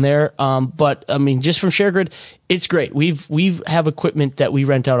go up on there. But I mean, just from ShareGrid, it's great. We have equipment that we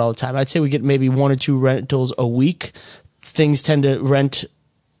rent out all the time. I'd say we get maybe 1 or 2 rentals a week. Things tend to rent,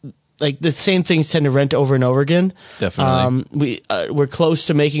 like the same things tend to rent over and over again. Definitely. We're close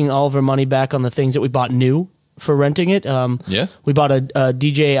to making all of our money back on the things that we bought new for renting it. We bought a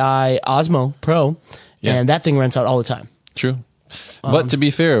DJI Osmo Pro, and that thing rents out all the time. True. But to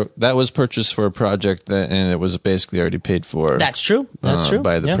be fair, that was purchased for a project and it was basically already paid for. That's true. That's true.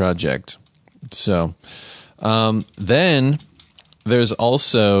 By the project. So, then there's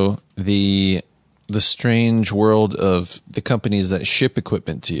also the strange world of the companies that ship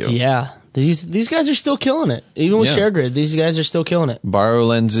equipment to you. Yeah. These guys are still killing it. Even with ShareGrid, these guys are still killing it. Borrow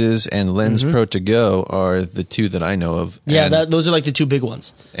Lenses and Lens Pro To Go are the two that I know of. Yeah, those are like the two big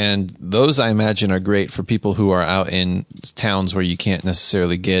ones. And those, I imagine, are great for people who are out in towns where you can't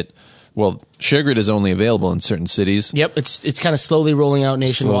necessarily get... Well, ShareGrid is only available in certain cities. Yep, it's kind of slowly rolling out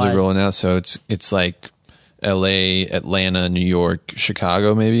nationwide. Slowly rolling out, so it's like L.A., Atlanta, New York,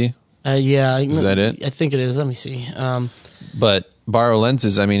 Chicago, maybe? Yeah. Is that it? I think it is. Let me see. But Borrow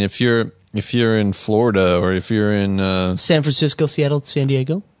Lenses, I mean, if you're in Florida or if you're in San Francisco, Seattle, San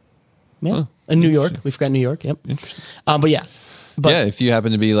Diego, and New York, we forgot New York. Yep. Interesting. But if you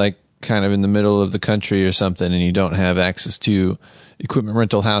happen to be like kind of in the middle of the country or something, and you don't have access to equipment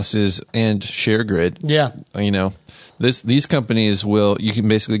rental houses and ShareGrid, these companies you can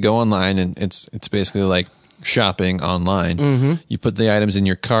basically go online, and it's basically like shopping online. You put the items in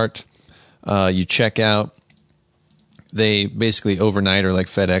your cart, you check out. They basically overnight or like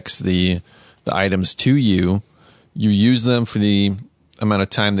FedEx the items to you. You use them for the amount of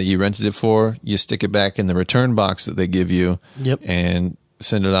time that you rented it for. You stick it back in the return box that they give you, and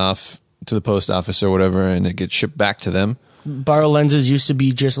send it off to the post office or whatever, and it gets shipped back to them. Borrow Lenses used to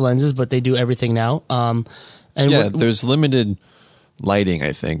be just lenses, but they do everything now. There's limited lighting,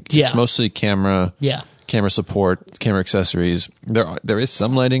 I think. Yeah. It's mostly camera. Yeah. Camera support, camera accessories. There is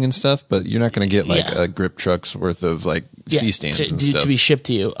some lighting and stuff, but you're not going to get like a grip truck's worth of like C-stands and stuff to be shipped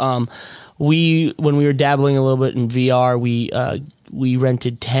to you. When we were dabbling a little bit in VR, we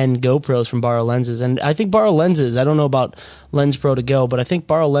rented 10 GoPros from Borrow Lenses, and I think Borrow Lenses, I don't know about Lens Pro To Go, but I think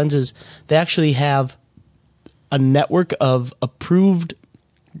Borrow Lenses, they actually have a network of approved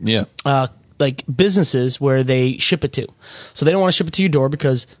like businesses where they ship it to. So they don't want to ship it to your door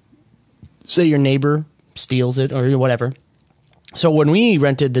because say your neighbor steals it or whatever. So when we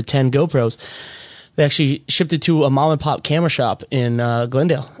rented the 10 GoPros, They actually shipped it to a mom and pop camera shop in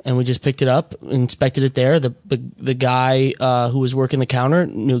Glendale, and we just picked it up, inspected it there. The guy who was working the counter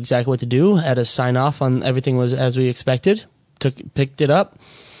knew exactly what to do, had us sign off on everything was as we expected. Picked it up,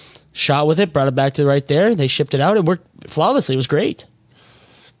 shot with it, brought it back to right there. They shipped it out. It worked flawlessly. It was great.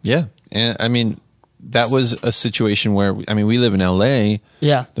 Yeah, and I mean, that was a situation where, I mean, we live in LA.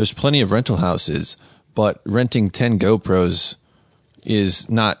 Yeah. There's plenty of rental houses, but renting 10 GoPros is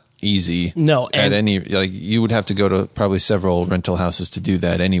not easy. No, at any, like, you would have to go to probably several rental houses to do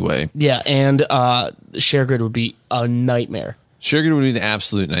that anyway. Yeah, and ShareGrid would be a nightmare. ShareGrid would be an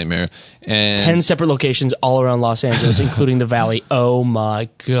absolute nightmare. And 10 separate locations all around Los Angeles, including the Valley. Oh my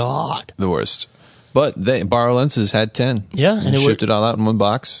God. the worst. But Borrow Lenses had 10. Yeah, and shipped it all out in one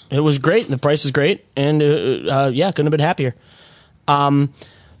box. It was great. The price was great, and yeah, couldn't have been happier. So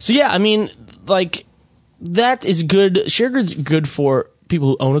yeah, I mean, like, that is good. ShareGrid's good for people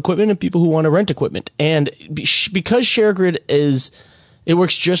who own equipment and people who want to rent equipment. And because ShareGrid it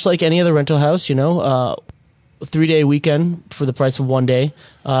works just like any other rental house, you know, 3-day weekend for the price of 1 day,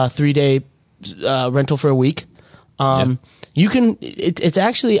 3-day rental for a week. You can, it's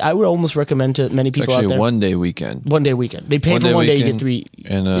actually, I would almost recommend to many people out there. It's actually a 1 day weekend. 1 day weekend. They pay for 1 day, you get 3.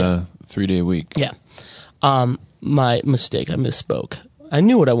 And a 3-day week. Yeah. My mistake. I misspoke. I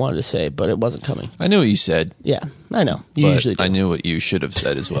knew what I wanted to say, but it wasn't coming. I knew what you said. Yeah, I know. You but usually do. I knew what you should have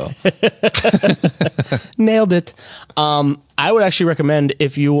said as well. Nailed it. I would actually recommend,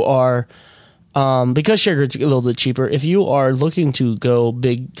 if you are, because ShareGrid's a little bit cheaper, if you are looking to go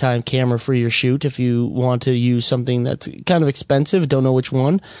big time camera for your shoot, if you want to use something that's kind of expensive, don't know which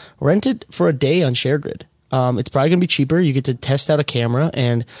one, rent it for a day on ShareGrid. It's probably going to be cheaper. You get to test out a camera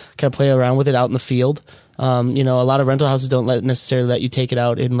and kind of play around with it out in the field. You know, a lot of rental houses don't necessarily let you take it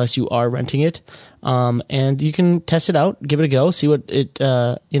out unless you are renting it. And you can test it out, give it a go, see what it,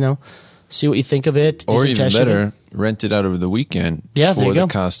 you know, see what you think of it. Or even better, rent it out over the weekend for the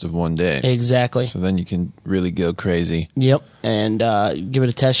cost of 1 day. Exactly. So then you can really go crazy. Yep. And give it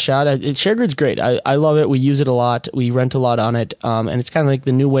a test shot. ShareGrid's great. I love it. We use it a lot. We rent a lot on it. And it's kind of like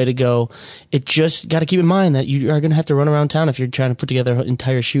the new way to go. It just got to keep in mind that you are going to have to run around town if you're trying to put together an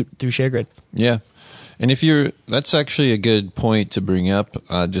entire shoot through ShareGrid. Yeah. And that's actually a good point to bring up,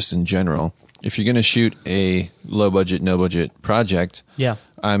 just in general. If you're going to shoot a low budget, no budget project, yeah,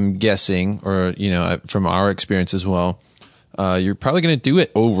 I'm guessing, or, you know, from our experience as well, you're probably going to do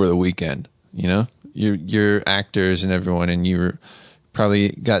it over the weekend. You know, you're actors and everyone, and you're probably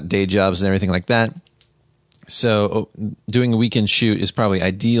got day jobs and everything like that. So doing a weekend shoot is probably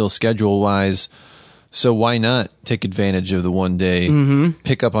ideal schedule wise. So why not take advantage of the 1 day,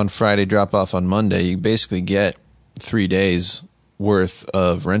 pick up on Friday, drop off on Monday? You basically get 3 days worth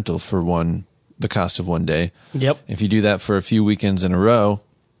of rental for the cost of 1 day. Yep. If you do that for a few weekends in a row,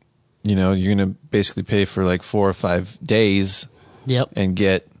 you know, you're going to basically pay for like 4 or 5 days. Yep. And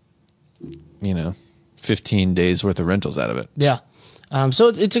get, you know, 15 days worth of rentals out of it. Yeah.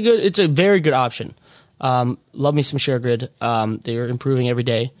 So it's a very good option. Love me some ShareGrid. They're improving every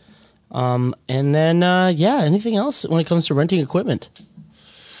day. And then, anything else when it comes to renting equipment?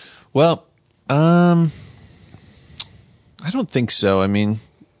 Well, I don't think so. I mean,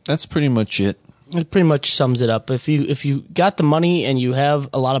 that's pretty much it. It pretty much sums it up. If you got the money and you have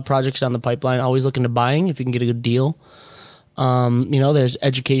a lot of projects down the pipeline, always looking to buying if you can get a good deal. You know, there's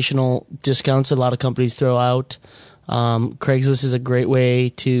educational discounts that a lot of companies throw out. Craigslist is a great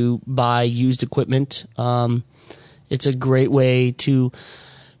way to buy used equipment. It's a great way to,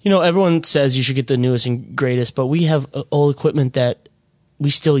 you know, everyone says you should get the newest and greatest, but we have old equipment that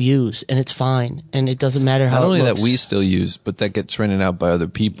we still use, and it's fine, and it doesn't matter how it looks. Not only that we still use, but that gets rented out by other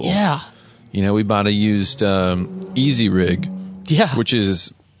people. Yeah. You know, we bought a used Easy Rig, which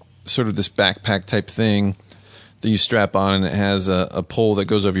is sort of this backpack type thing that you strap on, and it has a pole that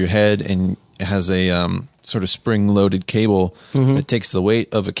goes over your head, and it has a sort of spring-loaded cable that takes the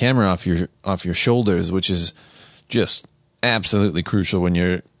weight of a camera off your shoulders, which is just absolutely crucial when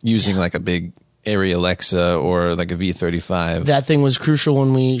you're using like a big Arri Alexa or like a V35. That thing was crucial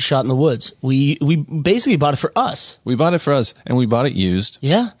when we shot in the woods. We basically bought it for us. We bought it for us, and we bought it used.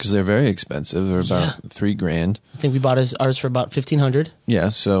 Yeah, because they're very expensive. They're about $3,000. I think we bought ours for about $1,500. Yeah,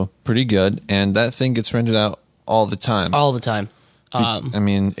 so pretty good. And that thing gets rented out all the time. All the time. I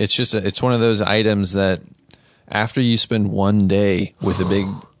mean, it's just it's one of those items that after you spend 1 day with a big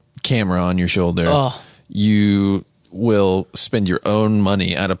camera on your shoulder, you will spend your own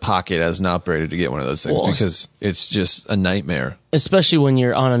money out of pocket as an operator to get one of those things Well, because it's just a nightmare. Especially when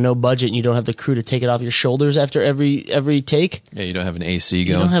you're on a no budget and you don't have the crew to take it off your shoulders after every take. Yeah, you don't have an AC You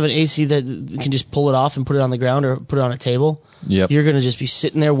going. don't have an AC that can just pull it off and put it on the ground or put it on a table. Yep. You're going to just be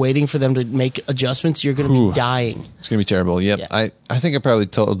sitting there waiting for them to make adjustments. You're going to be dying. It's going to be terrible. Yep. Yeah. I think I probably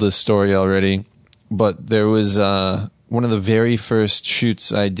told this story already, but there was one of the very first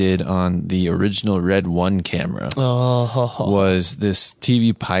shoots I did on the original Red 1 camera was this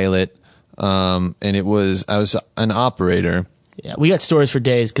TV pilot, and I was an operator. Yeah, we got stories for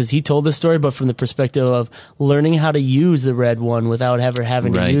days because he told this story, but from the perspective of learning how to use the Red 1 without ever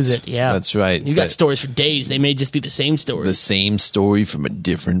having Right. to use it. Yeah, That's right. You got But- stories for days. They may just be the same story. The same story from a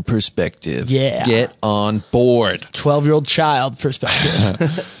different perspective. Yeah. Get on board. 12-year-old child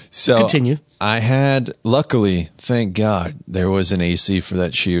perspective. So Continue. I had, luckily, thank God, there was an AC for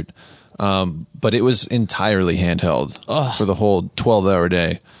that shoot. But it was entirely handheld for the whole 12-hour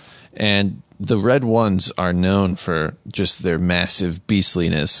day. And the Red 1s are known for just their massive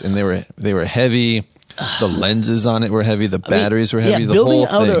beastliness. And they were heavy. The lenses on it were heavy. The batteries were heavy. Yeah, The building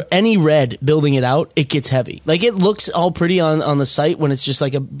whole thing. out any Red, building it out, it gets heavy. Like it looks all pretty on the site when it's just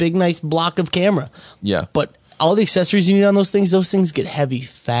like a big, nice block of camera. Yeah. But all the accessories you need on those things get heavy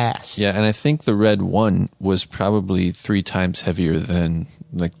fast. Yeah, and I think the Red 1 was probably 3 times heavier than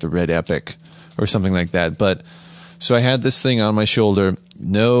like the Red Epic or something like that. But so I had this thing on my shoulder,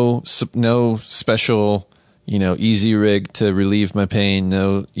 no special, easy rig to relieve my pain,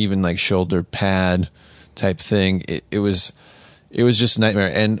 no even like shoulder pad type thing. It was just a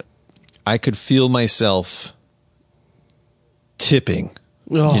nightmare, and I could feel myself tipping,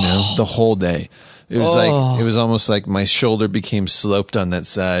 the whole day. It was it was almost like my shoulder became sloped on that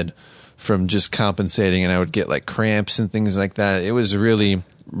side from just compensating, and I would get like cramps and things like that. It was really,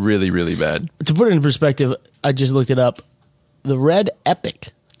 really, really bad. To put it in perspective, I just looked it up. The Red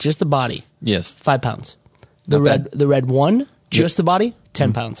Epic, just the body, Yes, 5 pounds. Not bad. The Red 1, just the body,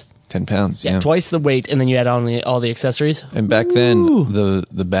 10 pounds. 10 pounds. Yeah, Yeah. twice the weight, and then you add on all the accessories. And back then,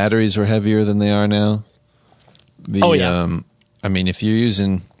 the batteries were heavier than they are now. I mean, if you're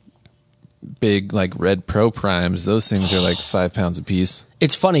using big like Red Pro Primes, those things are like 5 pounds a piece.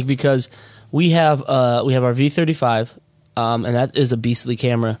 It's funny because we have our V35, and that is a beastly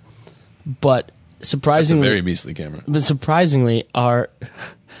camera. But It's a surprisingly, very beastly camera.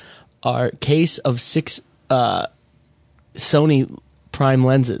 our case of 6 Sony Prime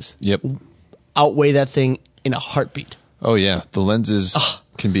lenses Yep. outweigh that thing in a heartbeat. Oh yeah, the lenses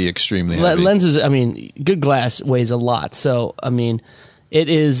can be extremely heavy. Lenses, I mean, good glass weighs a lot. So, I mean, it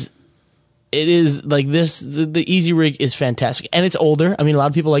is like this. The Easy Rig is fantastic, and it's older. I mean, a lot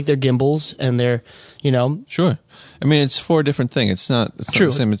of people like their gimbals and their, Sure. I mean, it's for a different thing. It's not true.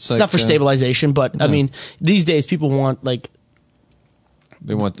 the same. It's like, not for stabilization, but I no. mean, these days people want like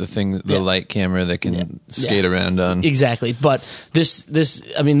They want the Yeah. light camera that can skate Yeah. around on. exactly. But this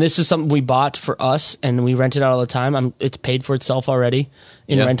is something we bought for us, and we rent it out all the time. It's paid for itself already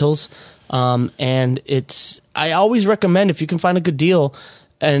in Yeah. rentals, and I always recommend if you can find a good deal.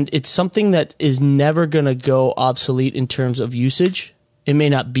 And it's something that is never going to go obsolete in terms of usage. It may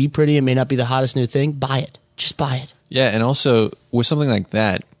not be pretty. It may not be the hottest new thing. Buy it. Just buy it. Yeah, and also with something like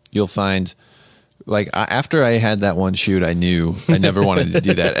that, you'll find, like after I had that one shoot, I knew I never wanted to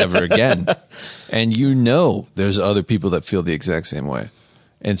do that ever again. And there's other people that feel the exact same way,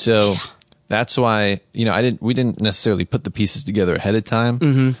 and so that's why we didn't necessarily put the pieces together ahead of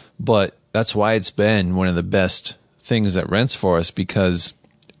time, but that's why it's been one of the best things that rents for us, because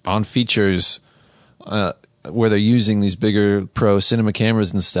on features where they're using these bigger pro cinema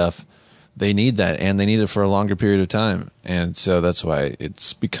cameras and stuff, they need that, and they need it for a longer period of time. And so that's why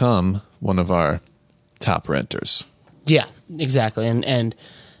it's become one of our top renters. Yeah, exactly. And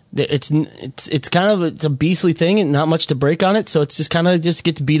it's kind of it's a beastly thing and not much to break on it. So it's just kind of just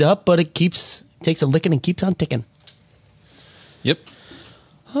gets beat up, but it takes a licking and keeps on ticking. Yep.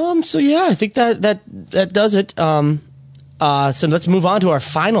 So yeah, I think that does it. So let's move on to our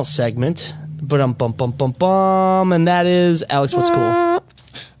final segment. And that is, Alex, what's cool?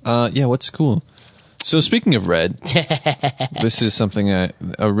 Yeah, what's cool? So speaking of Red, this is something a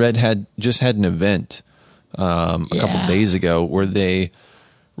Red had an event a couple days ago where they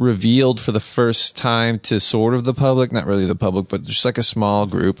revealed for the first time to sort of the public, not really the public, but just like a small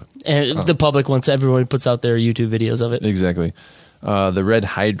group. And the public, once everyone puts out their YouTube videos of it. Exactly. The Red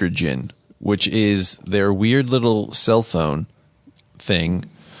Hydrogen, which is their weird little cell phone thing.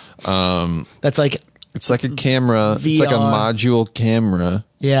 That's like, It's like a camera. It's like a VR. module camera.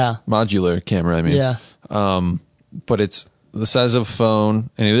 yeah. Modular camera, I mean. Yeah. But it's the size of a phone,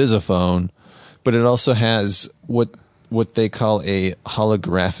 and it is a phone, but it also has what what they call a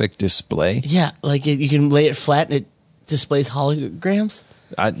holographic display. Yeah, like you can lay it flat and it displays holograms.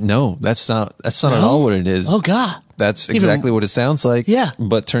 No, that's not at all what it is. Oh God. That's exactly what it sounds like. Yeah.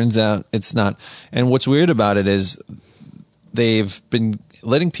 But turns out it's not. And what's weird about it is they've been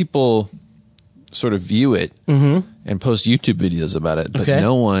letting people sort of view it and post YouTube videos about it, but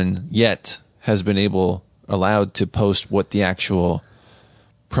no one yet has been allowed to post what the actual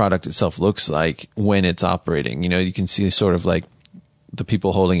product itself looks like when it's operating. You know, you can see sort of like the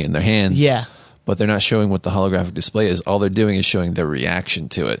people holding it in their hands. Yeah. But they're not showing what the holographic display is. All they're doing is showing their reaction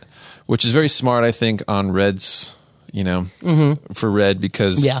to it, which is very smart, I think, on Red's, for Red,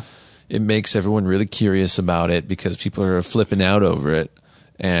 because it makes everyone really curious about it because people are flipping out over it,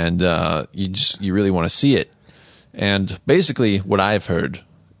 and you really want to see it. And basically what I've heard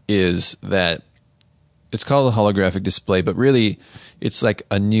is that it's called a holographic display, but really it's like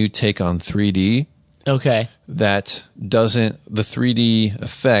a new take on 3D. Okay. That the 3D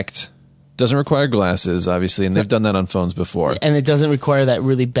effect doesn't require glasses, obviously, and they've done that on phones before. And it doesn't require that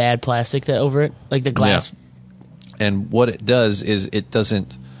really bad plastic that over it, like the glass. Yeah. And what it does is it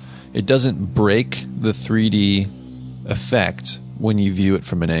doesn't break the 3D effect when you view it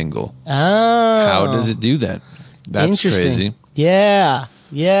from an angle. Oh. How does it do that? That's crazy. Yeah.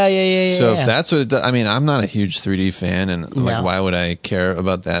 So if that's what it does, I mean, I'm not a huge 3D fan, and why would I care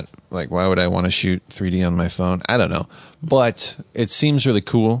about that? Like, why would I want to shoot 3D on my phone? I don't know. But it seems really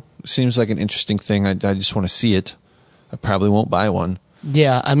cool. It seems like an interesting thing. I just want to see it. I probably won't buy one.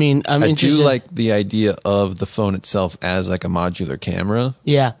 Yeah, I mean, I do like the idea of the phone itself as like a modular camera.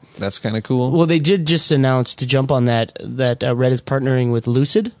 Yeah. That's kind of cool. Well, they did just announce, to jump on that Red is partnering with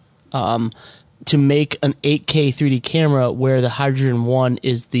Lucid to make an 8K 3D camera where the Hydrogen 1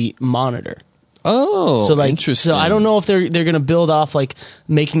 is the monitor. Oh, so interesting. So I don't know if they're going to build off like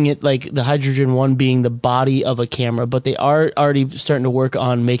making it like the Hydrogen 1 being the body of a camera, but they are already starting to work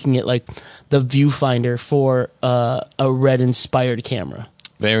on making it like the viewfinder for a Red inspired camera.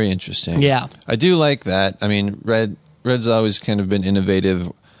 Very interesting. Yeah, I do like that. I mean, Red's always kind of been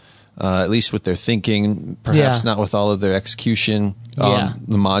innovative, at least with their thinking, perhaps not with all of their execution, the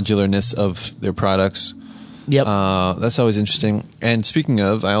modularness of their products. Yep. That's always interesting. And speaking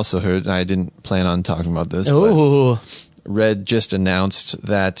of, I also heard, I didn't plan on talking about this, Ooh. but Red just announced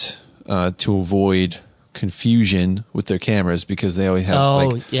that to avoid confusion with their cameras, because they always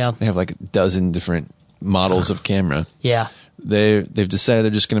have they have like a dozen different models of camera. Yeah. They've decided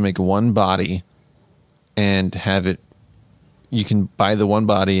they're just going to make one body and have it. You can buy the one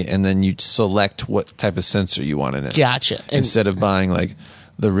body and then you select what type of sensor you want in it. Gotcha. Instead of buying like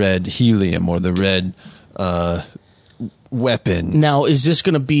the Red helium or the Red weapon. Now, is this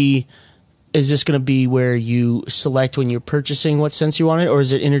going to be where you select when you're purchasing what sensor you want it, or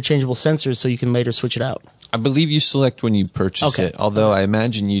is it interchangeable sensors so you can later switch it out? I believe you select when you purchase it, although I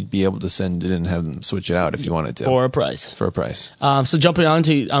imagine you'd be able to send it and have them switch it out if you wanted to. For a price. So jumping I'm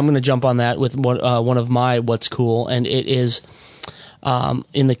going to jump on that with one of my what's cool, and it is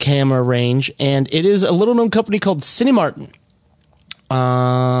in the camera range, and it is a little-known company called Cinemartin.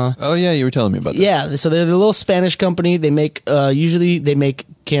 Oh yeah, you were telling me about this. Yeah, so they're a little Spanish company. They make usually they make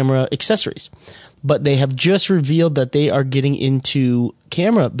camera accessories, but they have just revealed that they are getting into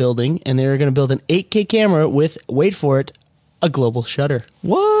camera building, and they're going to build an 8K camera with, wait for it, a global shutter.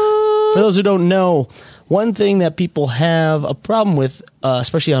 What? For those who don't know, one thing that people have a problem with,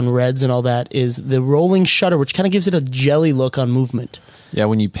 especially on Reds and all that, is the rolling shutter, which kind of gives it a jelly look on movement. Yeah,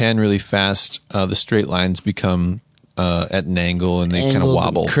 when you pan really fast, the straight lines become at an angle, and they kind of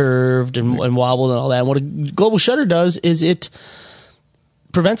wobble. Curved and wobbled and all that. And what a global shutter does is it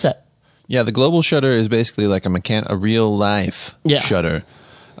prevents that. Yeah, the global shutter is basically like a real life shutter,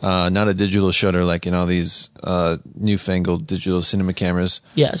 not a digital shutter like in all these newfangled digital cinema cameras.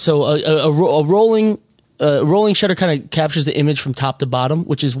 Yeah, so a rolling shutter kind of captures the image from top to bottom,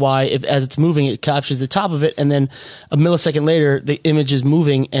 which is why as it's moving, it captures the top of it, and then a millisecond later, the image is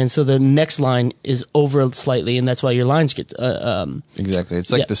moving, and so the next line is over slightly, and that's why your lines get... exactly.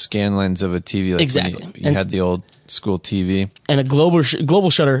 It's like the scan lines of a TV. Like exactly. You had the old school TV. And a global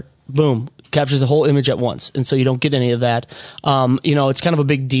shutter, boom, captures the whole image at once, and so you don't get any of that. It's kind of a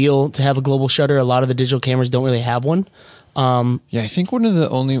big deal to have a global shutter. A lot of the digital cameras don't really have one. I think one of the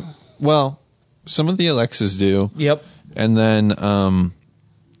only... Well... Some of the Alexas do. Yep. And then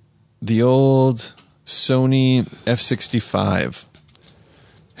the old Sony F65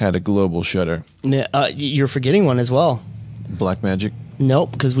 had a global shutter. You're forgetting one as well. Blackmagic?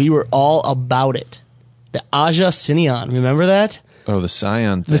 Nope, because we were all about it. The Aja Cineon. Remember that? Oh, the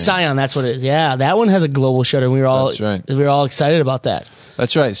Scion thing. The Scion, that's what it is. Yeah, that one has a global shutter. We were all excited about that.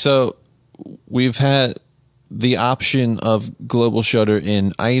 That's right. So we've had the option of global shutter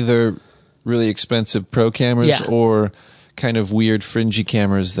in either really expensive pro cameras Yeah. or kind of weird fringy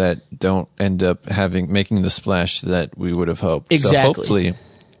cameras that don't end up making the splash that we would have hoped. Exactly. So hopefully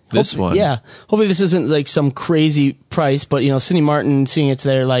this one. Yeah. Hopefully this isn't like some crazy price, but Cindy Martin, seeing it's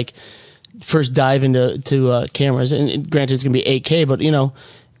their like first dive into cameras, and granted it's going to be 8K, but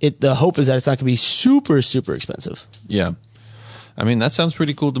the hope is that it's not going to be super, super expensive. Yeah. I mean, that sounds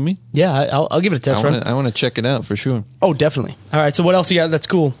pretty cool to me. Yeah, I'll give it a test run. I want to check it out for sure. Oh, definitely. All right, so what else you got that's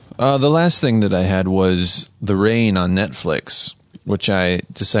cool? The last thing that I had was The Rain on Netflix, which I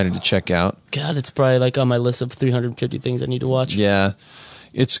decided to check out. God, it's probably like on my list of 350 things I need to watch. Yeah.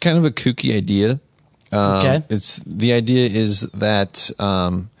 It's kind of a kooky idea. Okay. The idea is that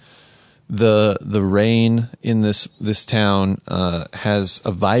the rain in this town has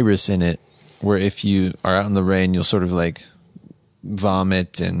a virus in it where if you are out in the rain, you'll sort of like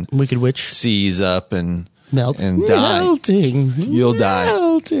vomit and Wicked Witch. seize up and Melt. and die. Melting. You'll die.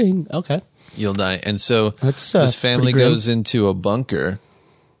 Melting. Okay. You'll die. And so That's, this family pretty grim. goes into a bunker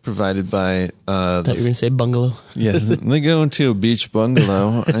provided by Thought you were going to say bungalow. yeah, they go into a beach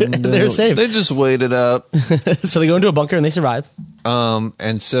bungalow and They're safe. They just wait it out. So they go into a bunker and they survive. And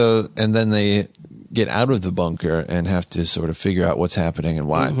then they get out of the bunker and have to sort of figure out what's happening and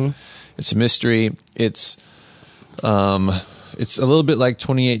why. Mm-hmm. It's a mystery. It's a little bit like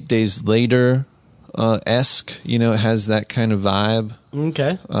 28 Days Later esque. It has that kind of vibe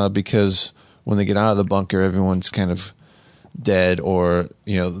Okay. because when they get out of the bunker, everyone's kind of dead, or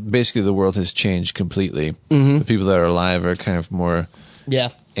basically the world has changed completely. Mm-hmm. The people that are alive are kind of more Yeah.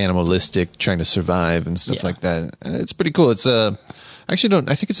 animalistic, trying to survive and stuff Yeah. like that. It's pretty cool. It's I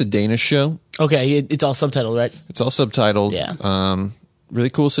think it's a Danish show. Okay, it's all subtitled, right? It's all subtitled. Yeah. Really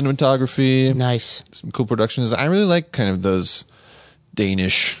cool cinematography. Nice. Some cool productions. I really like kind of those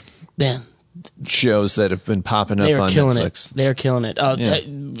Danish Man, shows that have been popping up they are on killing Netflix. it. They are killing it.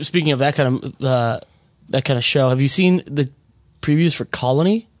 Yeah. Speaking of that kind of show, have you seen the previews for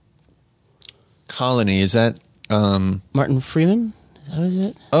Colony? Colony, is that Martin Freeman? Is that what is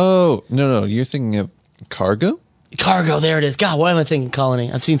it? Oh, no, you're thinking of Cargo? Cargo, there it is. God, why am I thinking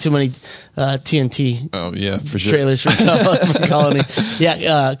Colony? I've seen too many TNT Oh, yeah, for sure. trailers for Colony.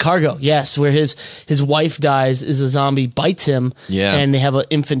 Yeah, Cargo, yes, where his wife dies, is a zombie, bites him, Yeah. and they have an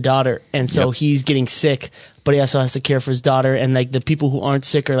infant daughter, and so Yep. he's getting sick, but he also has to care for his daughter, and like the people who aren't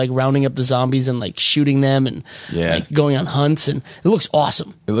sick are like rounding up the zombies and like shooting them and Yeah. like going on hunts, and it looks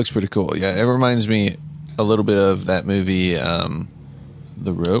awesome. It looks pretty cool. Yeah, it reminds me a little bit of that movie,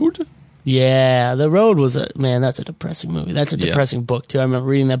 The Road? Yeah, The Road was that's a depressing movie. That's a Yeah. depressing book too. I remember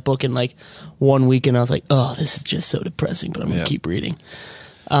reading that book in like 1 week, and I was like, "Oh, this is just so depressing." But I'm gonna Yeah. keep reading.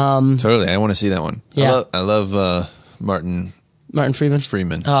 Totally. I want to see that one. Yeah. I love Martin Martin Freeman.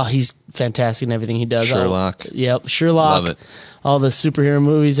 Freeman. Oh, he's fantastic in everything he does. Sherlock. Yep, Sherlock. Love it. All the superhero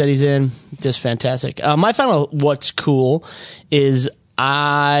movies that he's in, just fantastic. My final what's cool is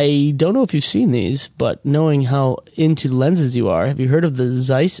I don't know if you've seen these, but knowing how into lenses you are, have you heard of the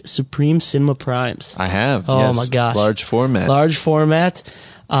Zeiss Supreme Cinema Primes? I have. Oh yes. my gosh. Large format. Large format.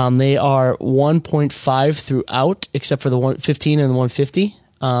 They are 1.5 throughout, except for the 115 and the 150.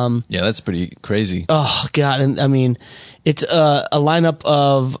 Yeah, that's pretty crazy. Oh God! And I mean, it's a lineup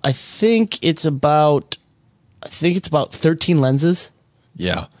of I think it's about 13 lenses.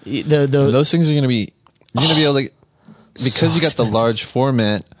 Yeah. The Those things are going to be, you're going to be able to, because so you got expensive. the large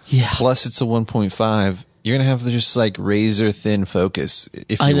format, Yeah. plus it's a 1.5, you're going to have just like razor thin focus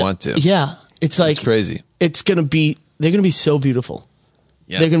if I you know- want to. Yeah, it's like It's crazy. It's gonna be. They're gonna be so beautiful.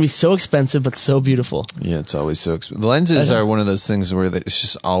 Yeah. They're gonna be so expensive, but so beautiful. Yeah, it's always so expensive. The lenses are one of those things where it's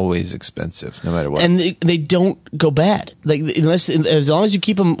just always expensive, no matter what. And they don't go bad. Like as long as you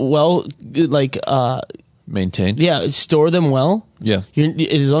keep them well, like Maintained. yeah, store them well. Yeah.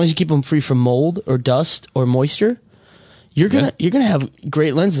 As long as you keep them free from mold or dust or moisture, you're gonna have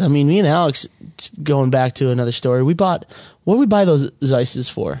great lenses. I mean, me and Alex, going back to another story, what did we buy those Zeisses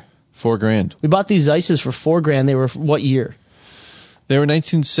for? $4,000. We bought these Zeisses for $4,000. They were what year? They were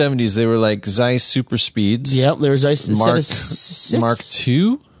 1970s. They were like Zeiss Super Speeds. Yep, they were Zeiss Mark, set of Mark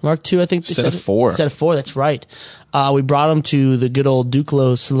II? Mark II, I think. Set of 4. Set of 4, that's right. We brought them to the good old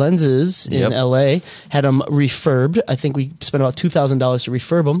Duclos lenses in Yep. L.A., had them refurbed. I think we spent about $2,000 to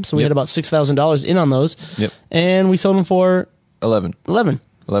refurb them, so we Yep. had about $6,000 in on those. Yep. And we sold them for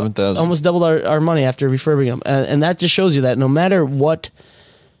 11,000. almost doubled our money after refurbing them. And that just shows you that no matter what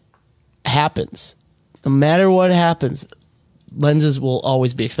happens, lenses will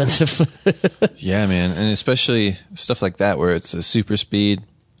always be expensive. Yeah, man. And especially stuff like that where it's a super speed,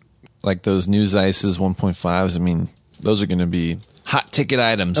 like those new Zeiss's 1.5s. I mean, those are going to be hot ticket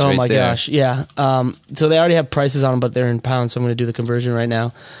items. Oh right my there. gosh, yeah. So they already have prices on them, but they're in pounds. So I'm going to do the conversion right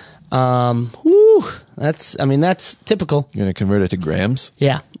now. That's typical. You're going to convert it to grams?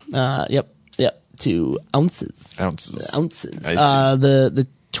 Yeah. Yep. To ounces. Ounces. I see. The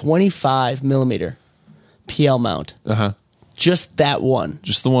 25 millimeter PL mount. Uh-huh. Just that one.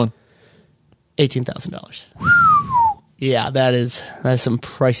 Just the one. $18,000. Yeah, that is some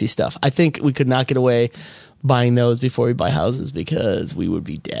pricey stuff. I think we could not get away buying those before we buy houses because we would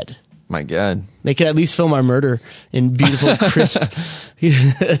be dead. My God. They could at least film our murder in beautiful, crisp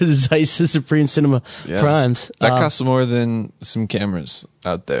Zeiss Supreme Cinema Primes. That costs more than some cameras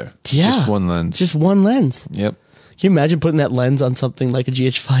out there. Yeah. Just one lens. Just one lens. Yep. Can you imagine putting that lens on something like a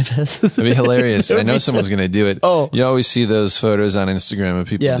GH5S? It'd be hilarious. I know someone's going to do it. Oh. You always see those photos on Instagram of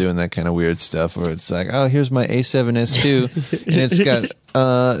people Yeah. doing that kind of weird stuff where it's like, oh, here's my A7S2 and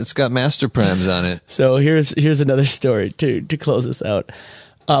it's got master primes on it. So here's another story to close this out.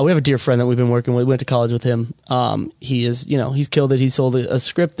 We have a dear friend that we've been working with. We went to college with him. He is, he's killed it. He sold a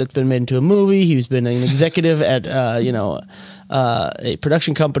script that's been made into a movie. He's been an executive at, a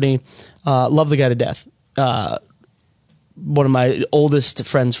production company. Love the guy to death. One of my oldest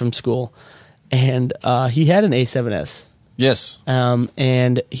friends from school. And he had an A7S. Yes.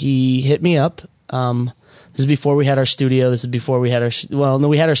 And he hit me up. This is before we had our studio. This is before we had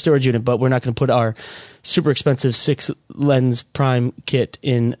we had our storage unit, but we're not going to put our super expensive 6-lens prime kit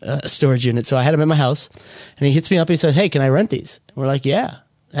in a storage unit. So I had him at my house, and he hits me up and he says, "Hey, can I rent these?" And we're like, "Yeah,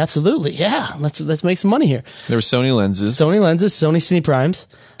 absolutely. Yeah, let's make some money here." There were Sony lenses. Sony Cine Primes,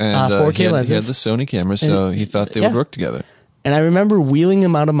 and 4K lenses. He had the Sony camera, so he thought they would work together. And I remember wheeling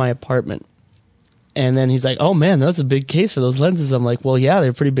them out of my apartment. And then he's like, "Oh man, that's a big case for those lenses." I'm like, "Well, yeah,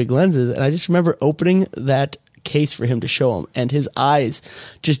 they're pretty big lenses." And I just remember opening that case for him to show him, and his eyes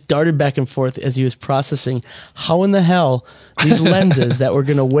just darted back and forth as he was processing how in the hell these lenses that were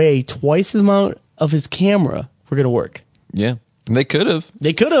going to weigh twice the amount of his camera were going to work. Yeah, and they could have.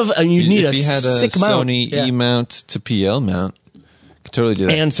 They could have, and you need if he had a sick mount. Sony E mount to PL mount, could totally do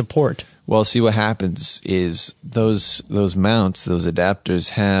that. And support. Well, see what happens is those mounts, those adapters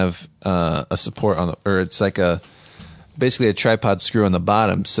have a support on or it's like basically a tripod screw on the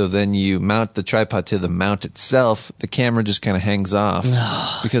bottom. So then you mount the tripod to the mount itself. The camera just kind of hangs off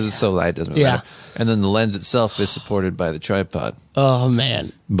because it's so light, it doesn't matter. And then the lens itself is supported by the tripod. Oh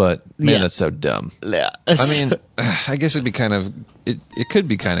man! But man, that's so dumb. Yeah. I mean, I guess it'd be it could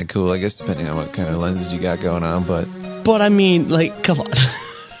be kind of cool. I guess depending on what kind of lenses you got going on, but I mean, like, come on.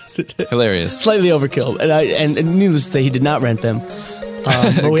 Hilarious. Slightly overkill, and needless to say, he did not rent them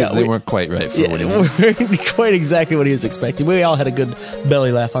because they weren't quite right for what he wanted. Quite exactly what he was expecting. We all had a good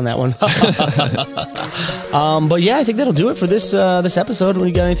belly laugh on that one. But yeah, I think that'll do it for this episode.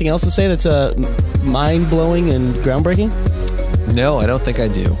 You got anything else to say that's mind blowing and groundbreaking? No, I don't think I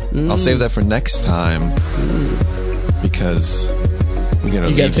do. I'll save that for next time because we're gonna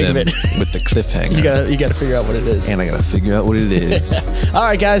leave them with the cliffhanger. You gotta figure out what it is. And I gotta figure out what it is. All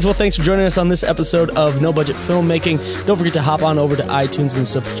right, guys. Well, thanks for joining us on this episode of No Budget Filmmaking. Don't forget to hop on over to iTunes and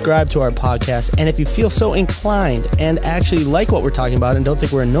subscribe to our podcast. And if you feel so inclined and actually like what we're talking about and don't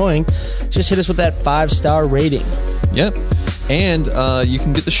think we're annoying, just hit us with that 5-star rating. Yep. And you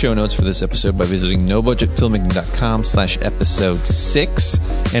can get the show notes for this episode by visiting nobudgetfilmmaking.com/episode 6.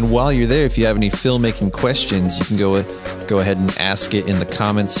 And while you're there, if you have any filmmaking questions, you can go ahead and ask it in the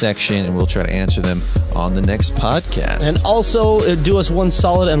comments section, and we'll try to answer them on the next podcast. And also, do us one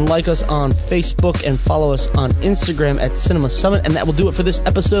solid and like us on Facebook and follow us on Instagram at Cinema Summit. And that will do it for this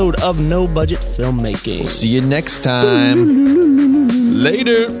episode of No Budget Filmmaking. We'll see you next time.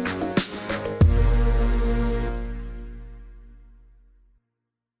 Later.